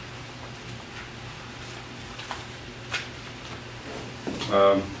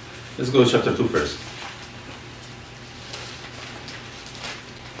 Let's go to chapter 2 first.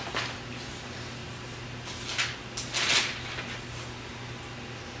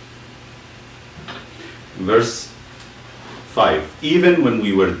 Verse 5. Even when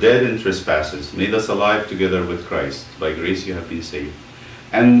we were dead in trespasses, made us alive together with Christ. By grace you have been saved.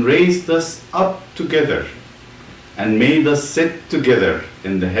 And raised us up together, and made us sit together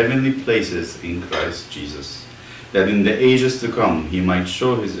in the heavenly places in Christ Jesus, that in the ages to come he might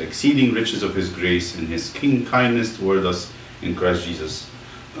show his exceeding riches of his grace and his kindness toward us in Christ Jesus.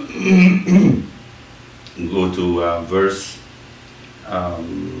 Go to verse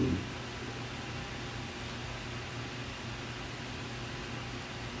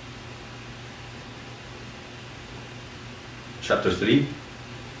chapter 3.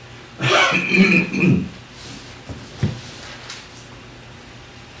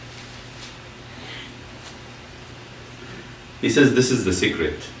 He says, this is the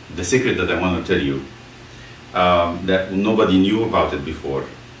secret that I want to tell you, that nobody knew about it before.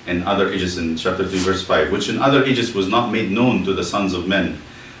 in other ages, in chapter 3, verse 5, which in other ages was not made known to the sons of men,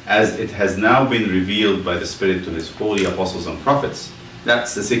 as it has now been revealed by the Spirit to his holy apostles and prophets.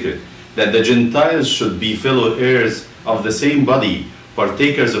 That's the secret. That the Gentiles should be fellow heirs of the same body,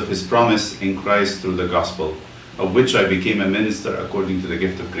 partakers of his promise in Christ through the gospel, of which I became a minister according to the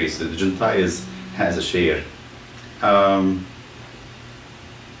gift of grace. That the Gentiles has a share.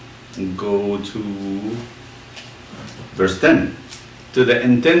 Go to verse 10. To the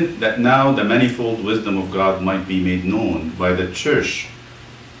intent that now the manifold wisdom of God might be made known by the church.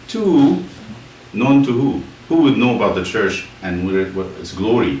 Known to who? Who would know about the church and what its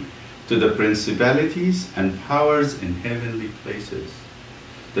glory? To the principalities and powers in heavenly places.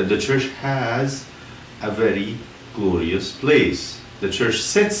 That the church has a very glorious place. The church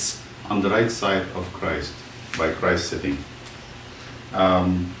sits on the right side of Christ, by Christ sitting.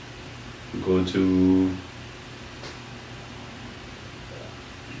 Go to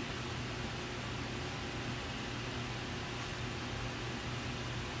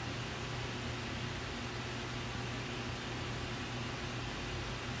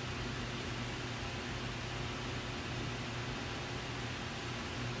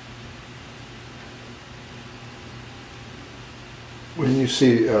when you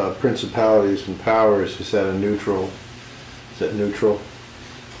see principalities and powers, is that a neutral? Is that neutral?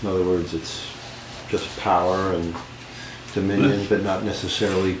 In other words, it's just power and dominion, but not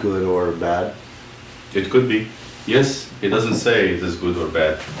necessarily good or bad? It could be. Yes, it doesn't say it is good or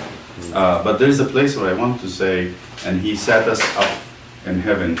bad. But there's a place where I want to say, and he sat us up in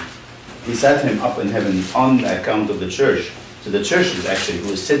heaven. He sat him up in heaven on account of the church. So the church is actually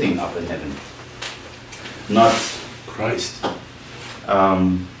who is sitting up in heaven, not Christ.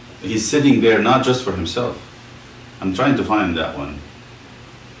 He's sitting there not just for himself. I'm trying to find that one.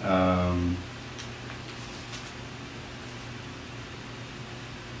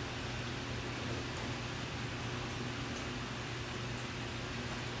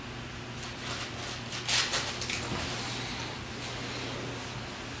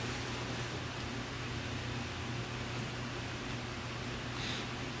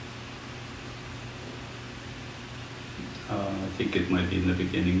 I think it might be in the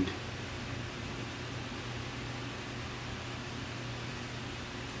beginning.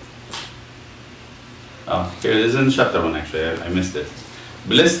 Here it is in chapter 1 actually, I missed it.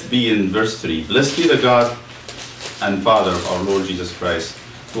 Blessed be in verse 3, blessed be the God and Father of our Lord Jesus Christ,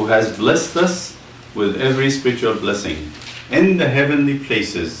 who has blessed us with every spiritual blessing in the heavenly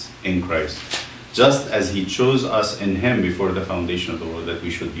places in Christ, just as he chose us in him before the foundation of the world, that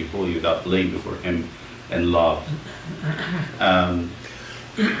we should be holy without blame before him in love.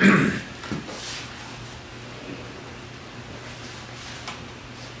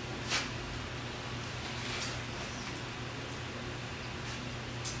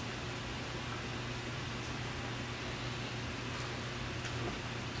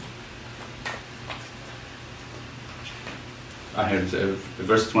 I had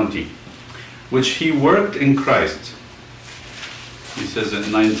verse 20, which he worked in Christ. He says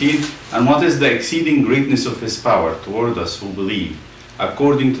in 19, and what is the exceeding greatness of his power toward us who believe,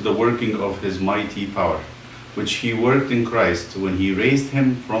 according to the working of his mighty power, which he worked in Christ when he raised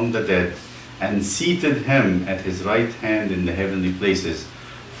him from the dead and seated him at his right hand in the heavenly places,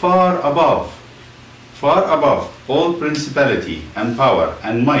 far above all principality and power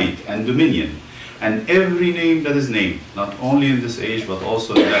and might and dominion, and every name that is named, not only in this age, but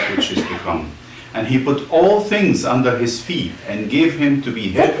also in that which is to come. And he put all things under his feet, and gave him to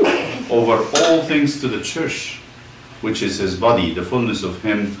be head over all things to the church, which is his body, the fullness of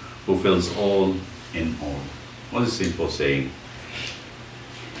him who fills all in all. What is St. Paul saying?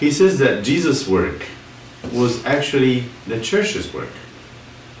 He says that Jesus' work was actually the church's work.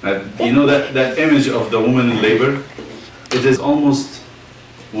 You know that image of the woman in labor? It is almost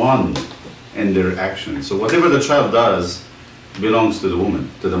one in their action. So whatever the child does belongs to the woman,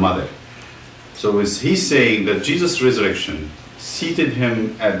 to the mother. So he's saying that Jesus' resurrection seated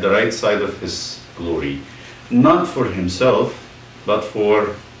him at the right side of his glory, not for himself, but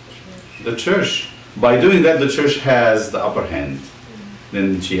for the church. By doing that, the church has the upper hand.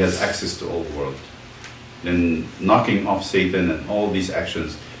 Then she has access to all the world. Then knocking off Satan and all these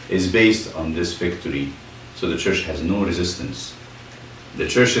actions is based on this victory. So the church has no resistance. The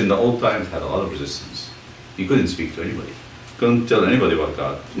church in the old times had a lot of resistance. You couldn't speak to anybody. Couldn't tell anybody about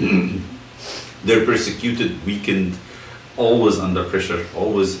God. They're persecuted, weakened, always under pressure,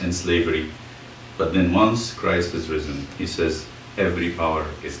 always in slavery. But then once Christ is risen, he says, every power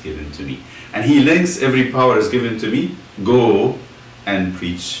is given to me. And he links every power is given to me, go and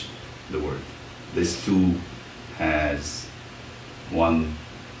preach the word. This too has one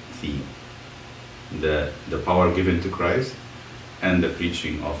theme. The power given to Christ and the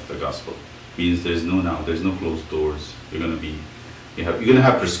preaching of the gospel. Means there's no closed doors. You're gonna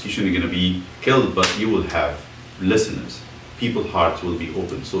have persecution, you're gonna be killed, but you will have listeners. People's hearts will be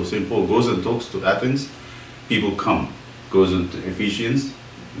open. So St. Paul goes and talks to Athens, people come. Goes into Ephesians,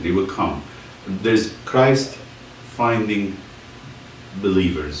 they will come. There's Christ finding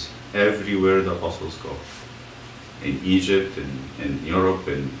believers everywhere the apostles go. In Egypt, in Europe,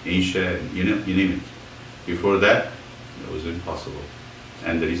 in Asia, and you name it. Before that, it was impossible.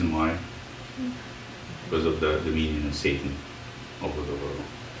 And the reason why? Because of the dominion of Satan over the world.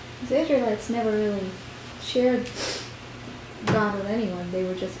 The Israelites never really shared God with anyone. They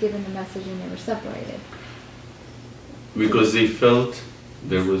were just given the message and they were separated. Because they felt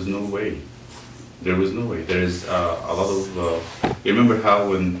there was no way. There was no way. There is a lot of... you remember how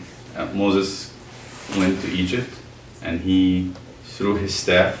when Moses went to Egypt and he threw his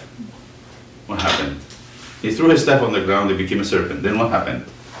staff? What happened? He threw his staff on the ground, it became a serpent. Then what happened?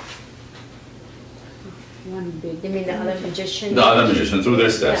 You mean the other magician? The other magician threw their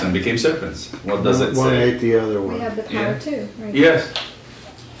staffs and became serpers. What does it say? One ate the other one. We have the power too, right? Yes.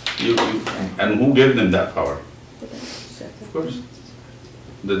 And who gave them that power? Of course.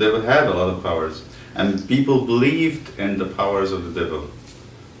 The devil had a lot of powers. And people believed in the powers of the devil.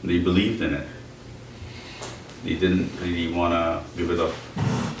 They believed in it. They didn't really want to give it up.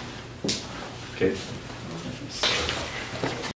 Okay?